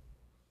see.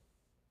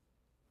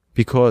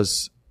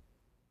 Because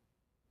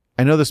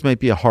I know this might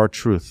be a hard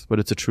truth, but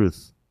it's a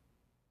truth.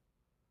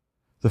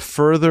 The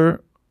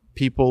further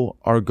people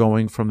are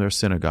going from their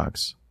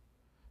synagogues,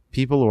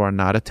 people who are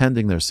not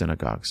attending their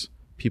synagogues,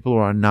 people who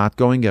are not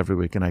going every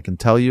week, and I can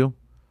tell you,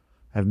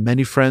 I have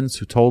many friends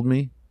who told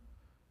me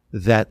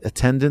that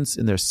attendance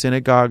in their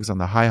synagogues on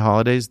the high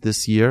holidays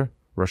this year,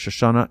 Rosh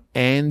Hashanah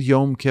and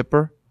Yom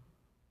Kippur,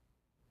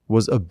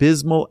 was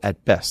abysmal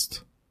at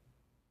best.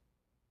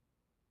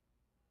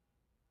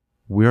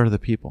 We are the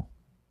people.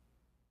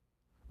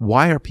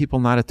 Why are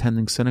people not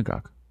attending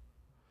synagogue?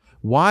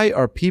 Why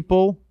are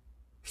people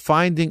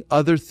finding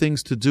other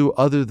things to do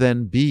other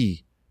than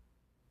be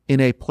in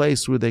a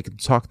place where they can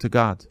talk to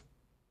God?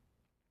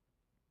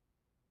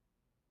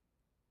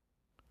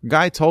 A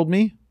guy told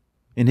me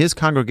in his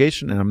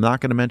congregation, and I'm not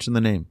going to mention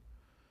the name,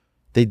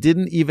 they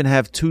didn't even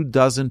have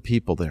 24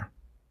 people there.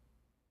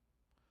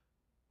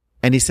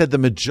 And he said the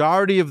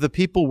majority of the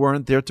people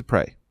weren't there to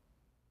pray.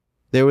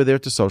 They were there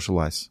to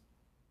socialize.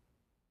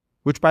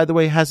 Which, by the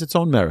way, has its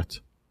own merit.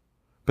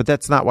 But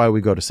that's not why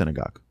we go to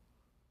synagogue.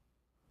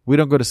 We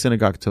don't go to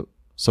synagogue to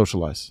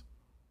socialize.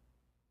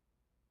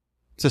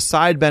 It's a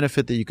side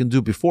benefit that you can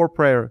do before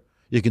prayer,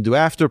 you can do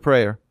after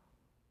prayer,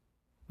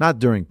 not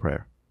during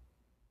prayer.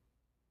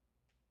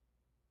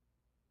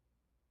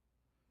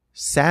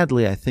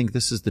 Sadly, I think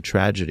this is the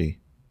tragedy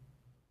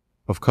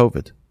of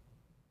COVID.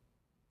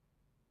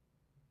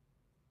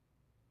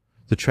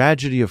 The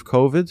tragedy of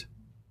COVID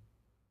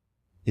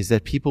is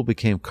that people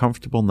became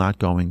comfortable not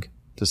going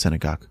to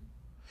synagogue.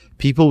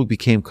 People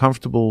became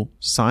comfortable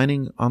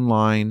signing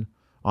online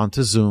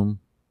onto Zoom,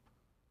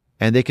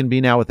 and they can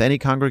be now with any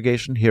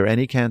congregation, hear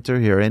any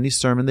cantor, hear any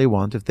sermon they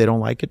want. If they don't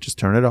like it, just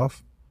turn it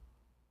off.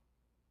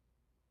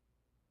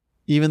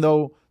 Even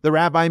though the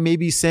rabbi may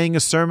be saying a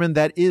sermon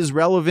that is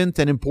relevant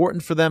and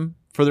important for them,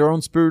 for their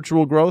own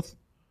spiritual growth,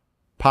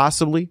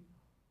 possibly.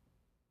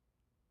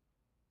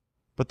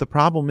 But the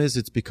problem is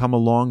it's become a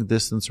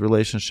long-distance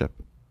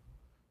relationship,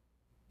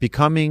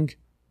 becoming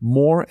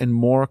more and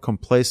more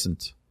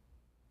complacent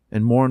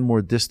and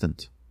more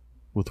distant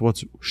with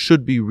what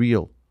should be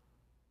real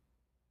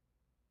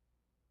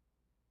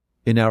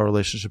in our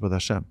relationship with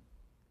Hashem.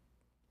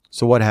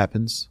 So what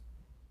happens?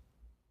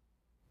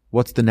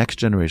 What's the next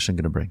generation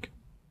going to bring?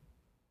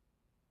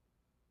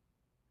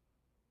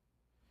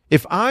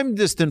 If I'm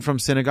distant from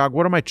synagogue,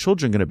 what are my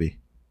children going to be?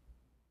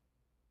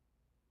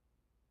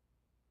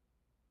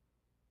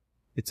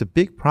 It's a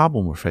big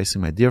problem we're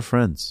facing, my dear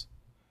friends.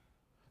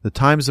 The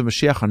times of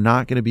Mashiach are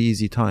not going to be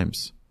easy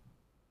times.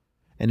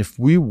 And if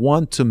we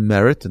want to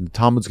merit, and the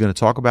Talmud's going to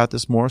talk about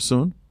this more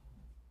soon,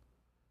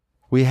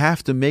 we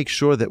have to make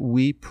sure that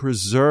we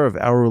preserve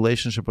our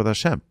relationship with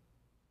Hashem.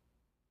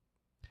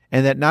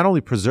 And that not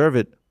only preserve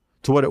it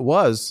to what it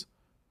was,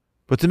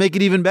 but to make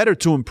it even better,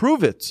 to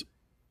improve it,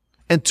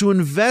 and to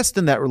invest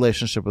in that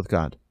relationship with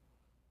God.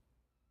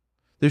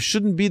 There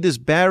shouldn't be this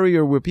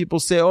barrier where people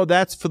say, oh,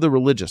 that's for the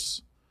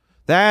religious.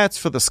 That's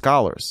for the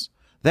scholars.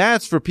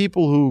 That's for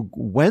people who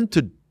went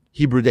to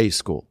Hebrew day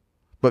school.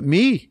 But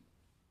me,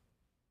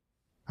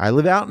 I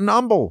live out in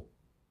Humble.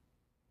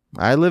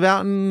 I live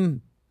out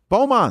in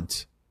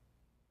Beaumont.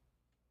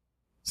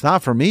 It's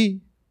not for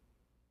me.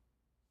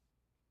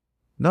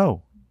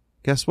 No.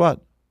 Guess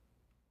what?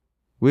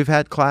 We've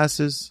had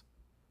classes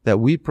that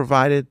we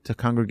provided to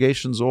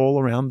congregations all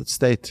around the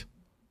state.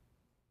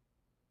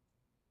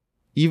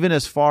 Even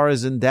as far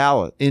as in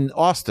Dallas, in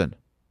Austin.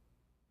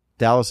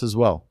 Dallas as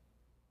well.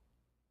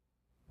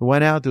 We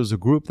went out, there was a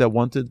group that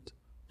wanted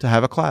to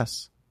have a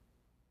class.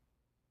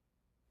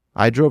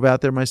 I drove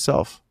out there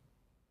myself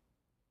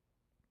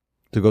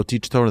to go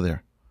teach Torah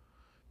there.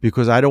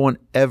 Because I don't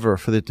want ever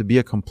for there to be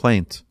a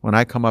complaint when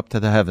I come up to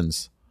the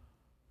heavens,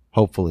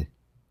 hopefully.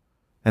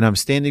 And I'm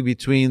standing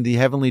between the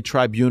heavenly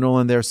tribunal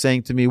and they're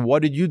saying to me,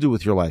 what did you do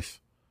with your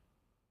life?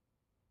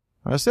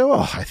 I say,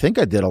 well, I think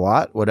I did a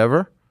lot,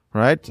 whatever,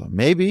 right?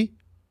 Maybe.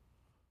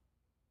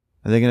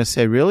 And they're going to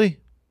say, really?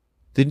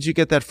 Didn't you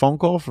get that phone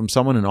call from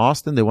someone in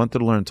Austin? They wanted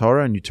to learn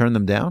Torah and you turned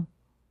them down?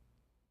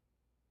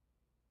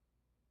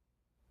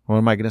 What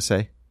am I going to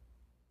say?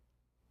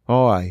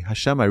 Oh,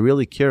 Hashem, I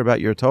really care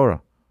about your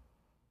Torah.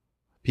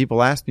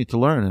 People asked me to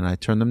learn and I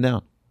turned them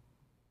down.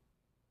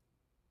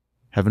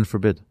 Heaven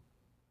forbid.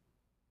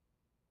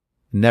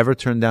 Never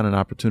turn down an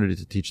opportunity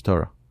to teach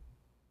Torah.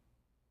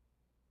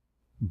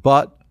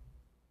 But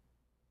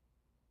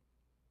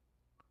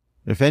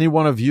if any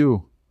one of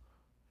you,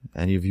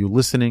 any of you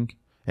listening,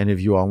 any of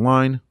you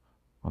online,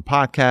 on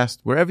podcast,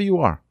 wherever you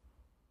are,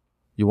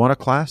 you want a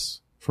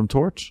class from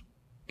Torch?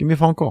 Give me a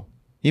phone call.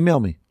 Email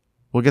me.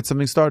 We'll get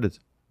something started.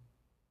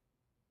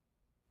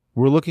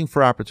 We're looking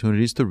for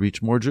opportunities to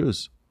reach more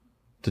Jews,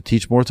 to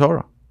teach more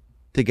Torah,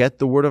 to get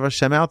the word of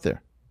Hashem out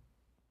there.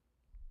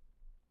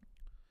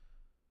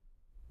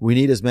 We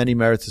need as many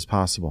merits as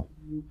possible.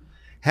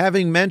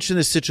 Having mentioned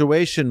a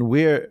situation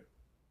where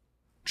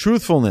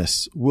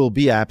truthfulness will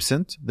be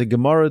absent, the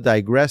Gemara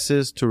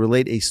digresses to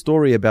relate a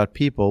story about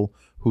people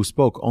who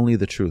spoke only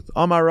the truth.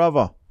 Amar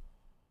Rava.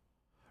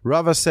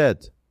 Rava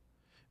said,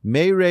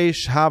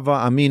 Meiresh Hava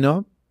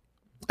Amina.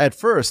 At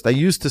first, I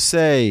used to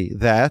say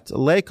that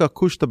Leka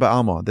Kushta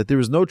Ba'alma, that there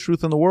is no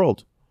truth in the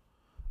world.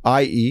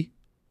 I.e.,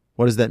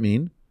 what does that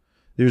mean?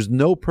 There's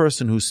no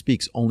person who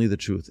speaks only the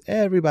truth.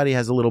 Everybody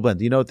has a little blend.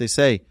 You know what they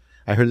say?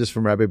 I heard this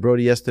from Rabbi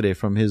Brody yesterday,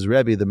 from his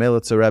Rebbe, the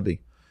Melitzer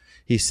Rebbe.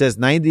 He says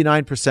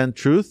 99%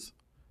 truth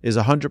is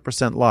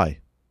 100% lie.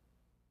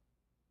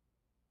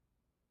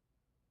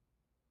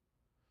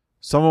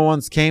 Someone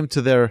once came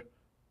to their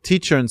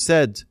teacher and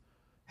said,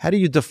 how do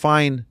you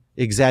define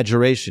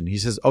exaggeration? He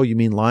says, oh, you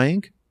mean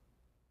lying?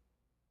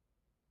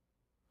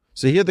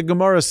 So here the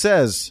Gemara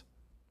says,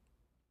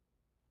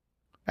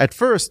 at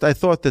first I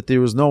thought that there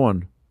was no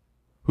one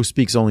who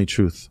speaks only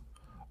truth.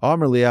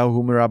 But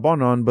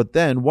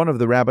then one of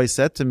the rabbis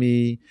said to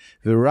me,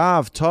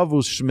 V'Rav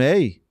Tavus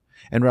Shmei,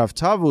 and Rav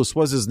Tavus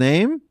was his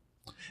name,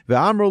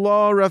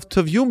 V'Amrullah Rav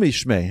Tavyumi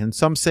Shmei, and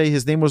some say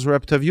his name was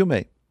Rav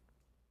Tavyumi.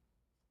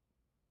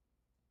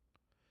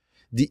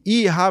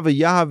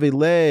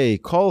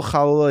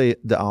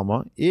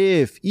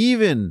 If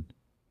even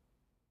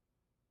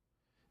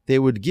they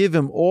would give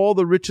him all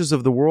the riches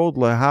of the world,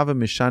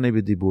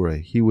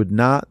 he would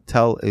not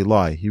tell a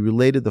lie. He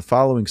related the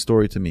following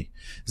story to me.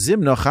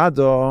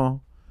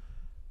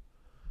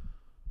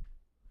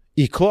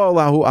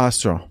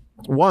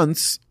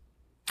 Once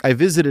I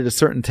visited a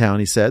certain town,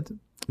 he said,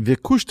 and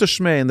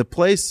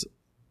the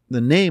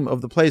name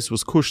of the place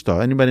was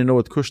Kushta. Anybody know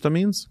what Kushta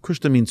means?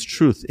 Kushta means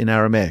truth in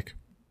Aramaic.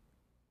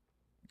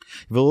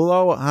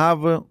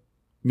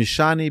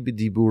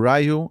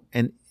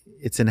 And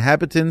its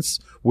inhabitants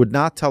would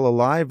not tell a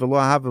lie. And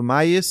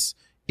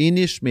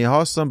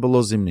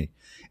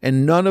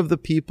none of the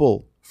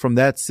people from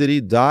that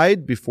city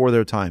died before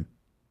their time.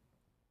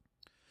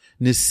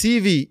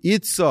 Nesivi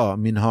itza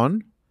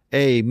minhan,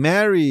 I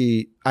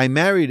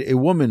married a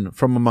woman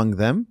from among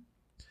them.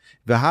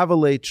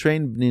 V'havale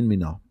train bnin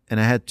mina,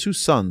 and I had 2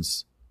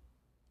 sons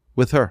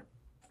with her.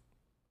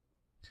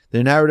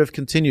 Their narrative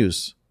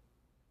continues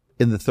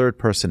in the third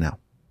person now.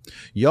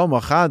 Yom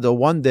Achad,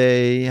 one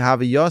day,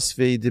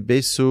 Haviyosve de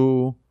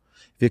Besu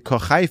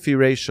v'kochayfi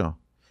reisha.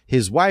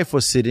 His wife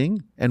was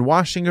sitting and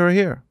washing her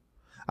hair.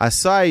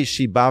 Asai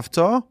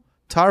shibavta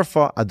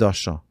tarfa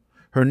adasha.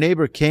 Her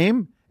neighbor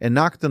came and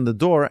knocked on the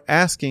door,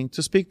 asking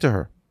to speak to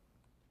her.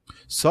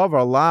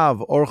 Savar lav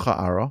orcha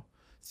ara,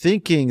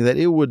 thinking that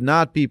it would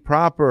not be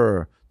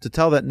proper to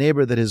tell that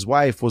neighbor that his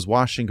wife was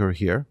washing her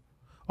hair.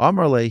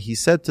 Amarle, he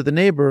said to the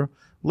neighbor,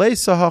 Le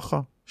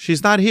sahacha,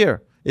 she's not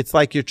here. It's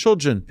like your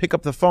children pick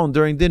up the phone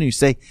during dinner. You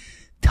say,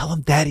 tell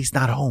him daddy's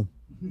not home.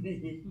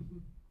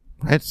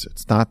 Right?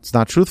 It's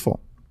not truthful.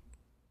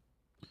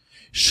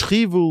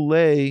 Shchivu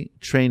le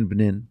train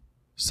bnin.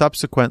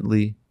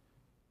 Subsequently,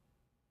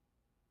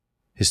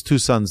 his 2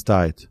 sons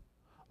died.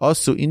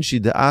 Also,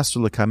 inshi de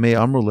asur lekame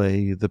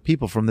amrule. The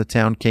people from the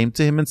town came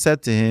to him and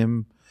said to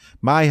him,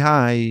 "My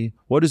hi,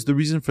 what is the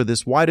reason for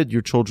this? Why did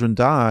your children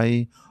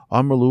die?"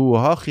 Amrulu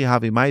hachi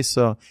havi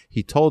maisa.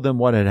 He told them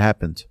what had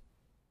happened.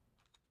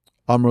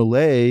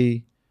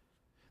 Amrulei,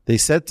 they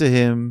said to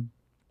him,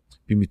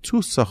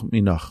 "Bimitusach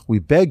minach, we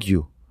beg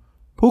you,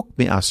 puk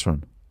mi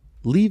asran,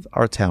 leave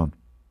our town.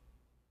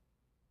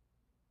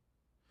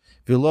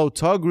 V'lo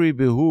tagri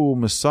behu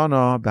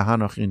masana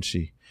behanach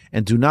inshi,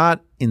 and do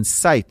not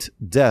incite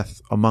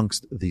death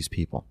amongst these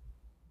people."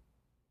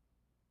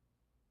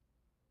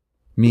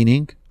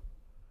 Meaning,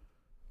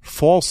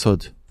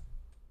 falsehood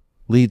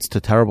leads to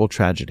terrible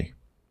tragedy.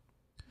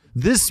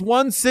 This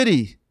one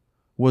city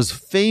was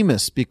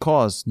famous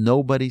because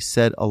nobody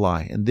said a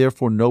lie, and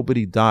therefore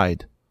nobody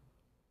died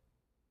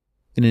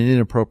in an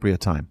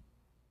inappropriate time.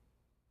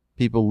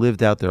 People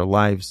lived out their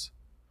lives.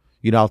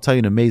 I'll tell you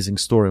an amazing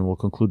story, and we'll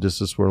conclude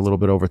this as we're a little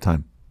bit over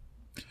time.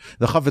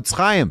 The Chavetz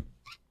Chaim,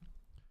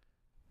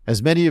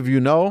 as many of you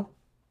know,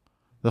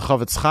 the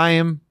Chavetz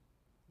Chaim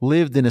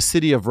lived in a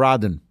city of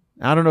Radin.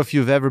 I don't know if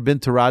you've ever been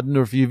to Radin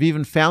or if you've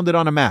even found it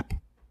on a map.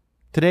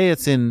 Today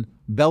it's in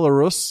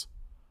Belarus.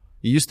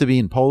 It used to be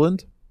in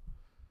Poland.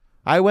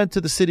 I went to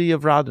the city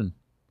of Radin.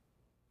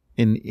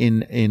 In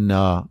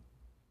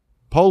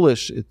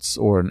Polish, in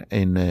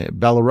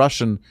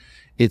Belarusian,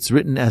 it's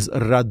written as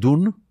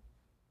Radun.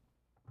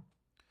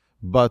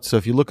 But so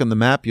if you look on the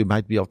map, you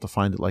might be able to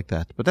find it like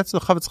that. But that's the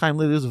Chavetz Chaim.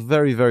 It was a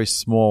very, very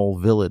small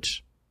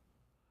village.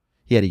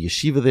 He had a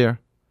yeshiva there.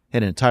 He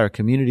had an entire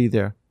community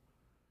there.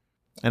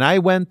 And I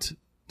went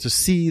to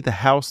see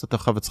the house that the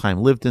Chavetz Chaim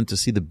lived in, to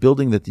see the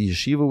building that the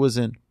yeshiva was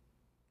in.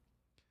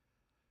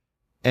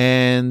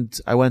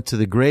 And I went to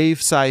the grave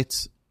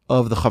site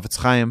of the Chavetz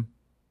Chaim.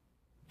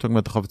 Talking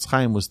about the Chavetz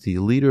Chaim was the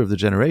leader of the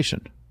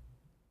generation.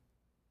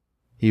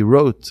 He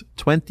wrote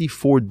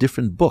 24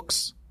 different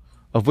books,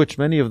 of which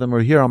many of them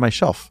are here on my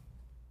shelf.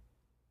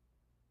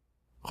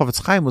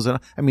 Chavetz Chaim was,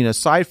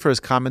 aside for his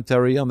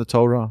commentary on the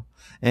Torah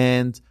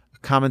and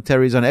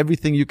commentaries on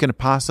everything you can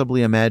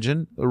possibly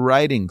imagine, the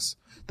writings,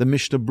 the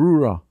Mishnah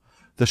Brura,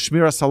 the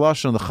Shmiras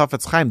Halashon, the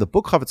Chavetz Chaim, the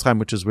book Chavetz Chaim,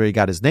 which is where he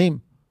got his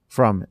name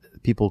from.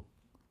 People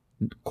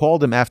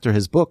called him after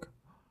his book.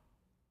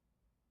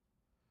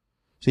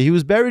 So he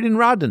was buried in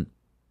Radin.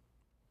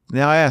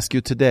 Now I ask you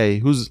today,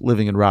 who's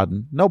living in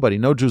Radin? Nobody.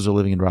 No Jews are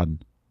living in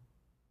Radin.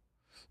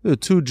 There were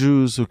 2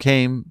 Jews who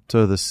came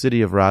to the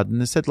city of Radin.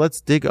 They said,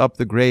 let's dig up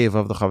the grave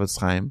of the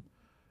Chavetz Chaim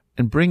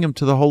and bring him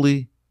to the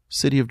holy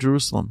city of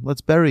Jerusalem.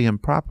 Let's bury him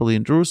properly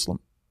in Jerusalem.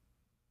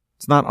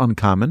 It's not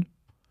uncommon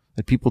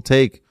that people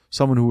take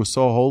someone who was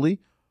so holy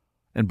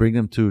and bring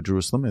them to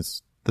Jerusalem.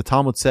 As the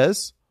Talmud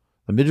says,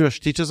 the Midrash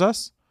teaches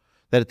us,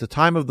 that at the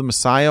time of the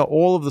Messiah,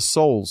 all of the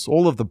souls,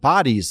 all of the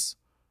bodies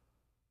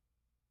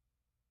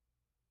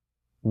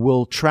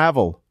will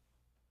travel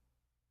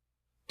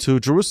to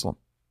Jerusalem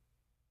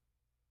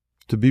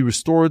to be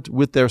restored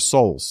with their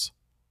souls.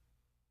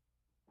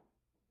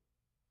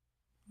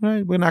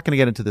 Right? We're not going to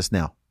get into this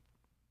now.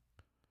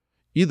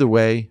 Either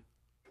way,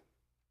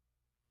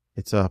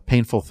 it's a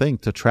painful thing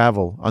to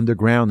travel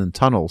underground in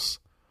tunnels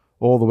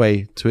all the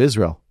way to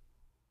Israel.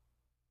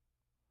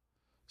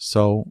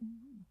 So,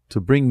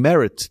 to bring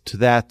merit to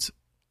that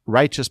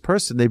righteous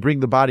person, they bring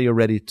the body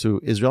already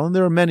to Israel. And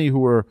there are many who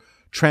were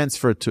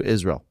transferred to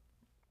Israel.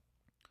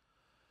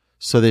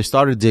 So they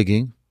started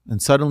digging,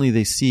 and suddenly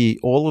they see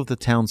all of the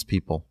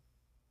townspeople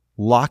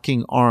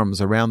locking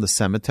arms around the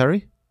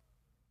cemetery.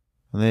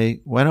 And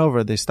they went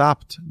over, they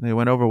stopped. They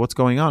went over, what's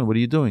going on? What are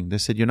you doing? They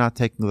said, you're not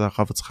taking the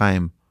Chavetz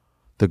Chaim,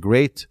 the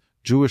great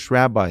Jewish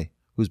rabbi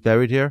who's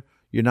buried here,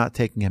 you're not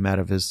taking him out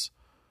of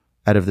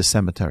the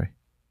cemetery.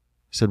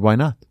 He said, why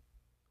not?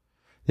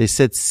 They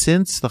said,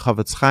 since the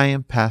Chavetz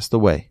Chaim passed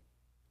away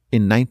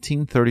in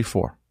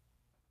 1934,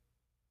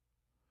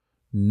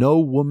 no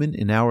woman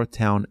in our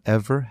town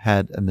ever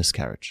had a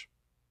miscarriage.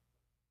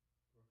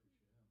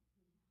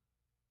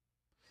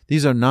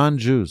 These are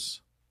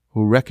non-Jews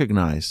who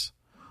recognize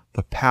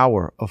the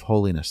power of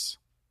holiness,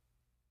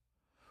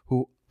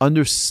 who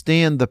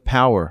understand the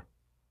power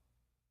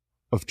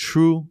of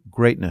true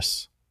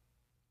greatness.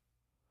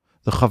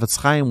 The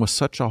Chavetz Chaim was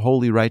such a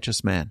holy,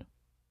 righteous man.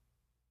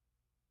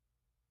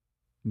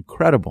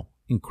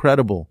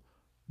 Incredible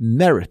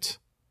merit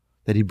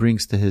that he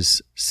brings to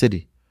his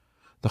city.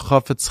 The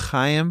Chavetz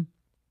Chaim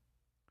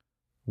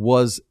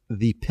was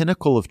the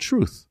pinnacle of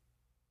truth.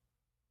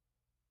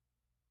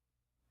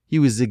 He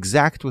was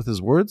exact with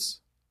his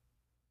words.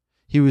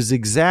 He was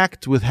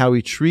exact with how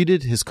he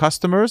treated his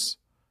customers.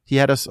 He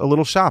had a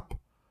little shop,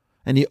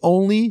 and he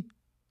only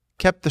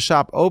kept the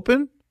shop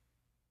open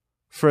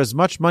for as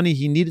much money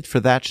he needed for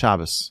that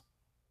Shabbos.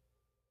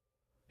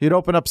 He'd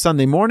open up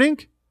Sunday morning,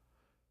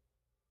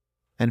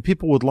 and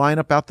people would line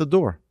up out the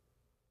door.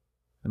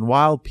 And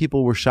while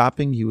people were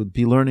shopping, he would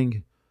be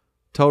learning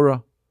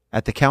Torah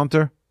at the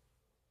counter.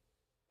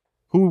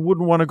 Who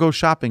wouldn't want to go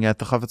shopping at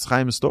the Chavetz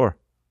Chaim store?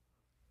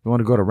 You want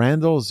to go to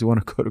Randall's? You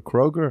want to go to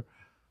Kroger?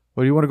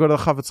 Or do you want to go to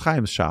the Chavetz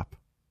Chaim's shop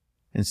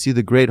and see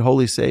the great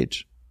holy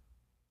sage?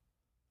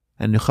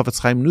 And the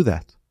Chavetz Chaim knew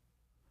that.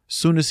 As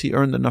soon as he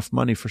earned enough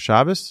money for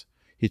Shabbos,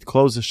 he'd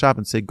close the shop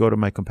and say, go to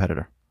my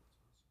competitor.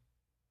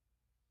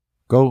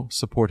 Go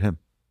support him.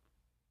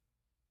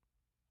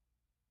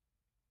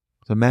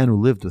 The man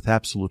who lived with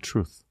absolute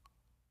truth.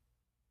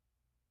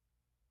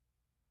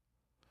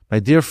 My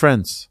dear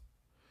friends,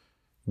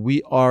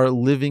 we are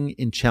living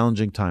in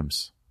challenging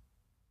times.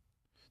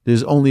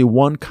 There's only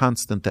one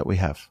constant that we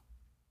have,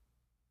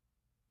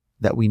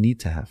 that we need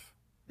to have,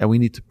 and we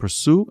need to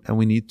pursue, and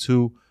we need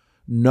to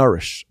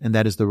nourish, and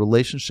that is the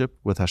relationship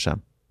with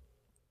Hashem.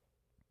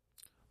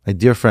 My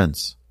dear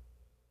friends,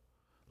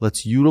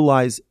 let's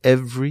utilize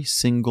every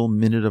single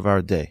minute of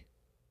our day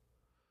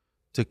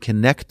to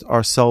connect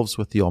ourselves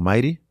with the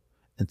Almighty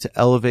and to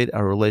elevate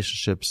our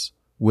relationships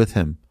with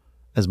Him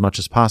as much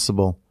as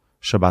possible.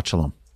 Shabbat Shalom.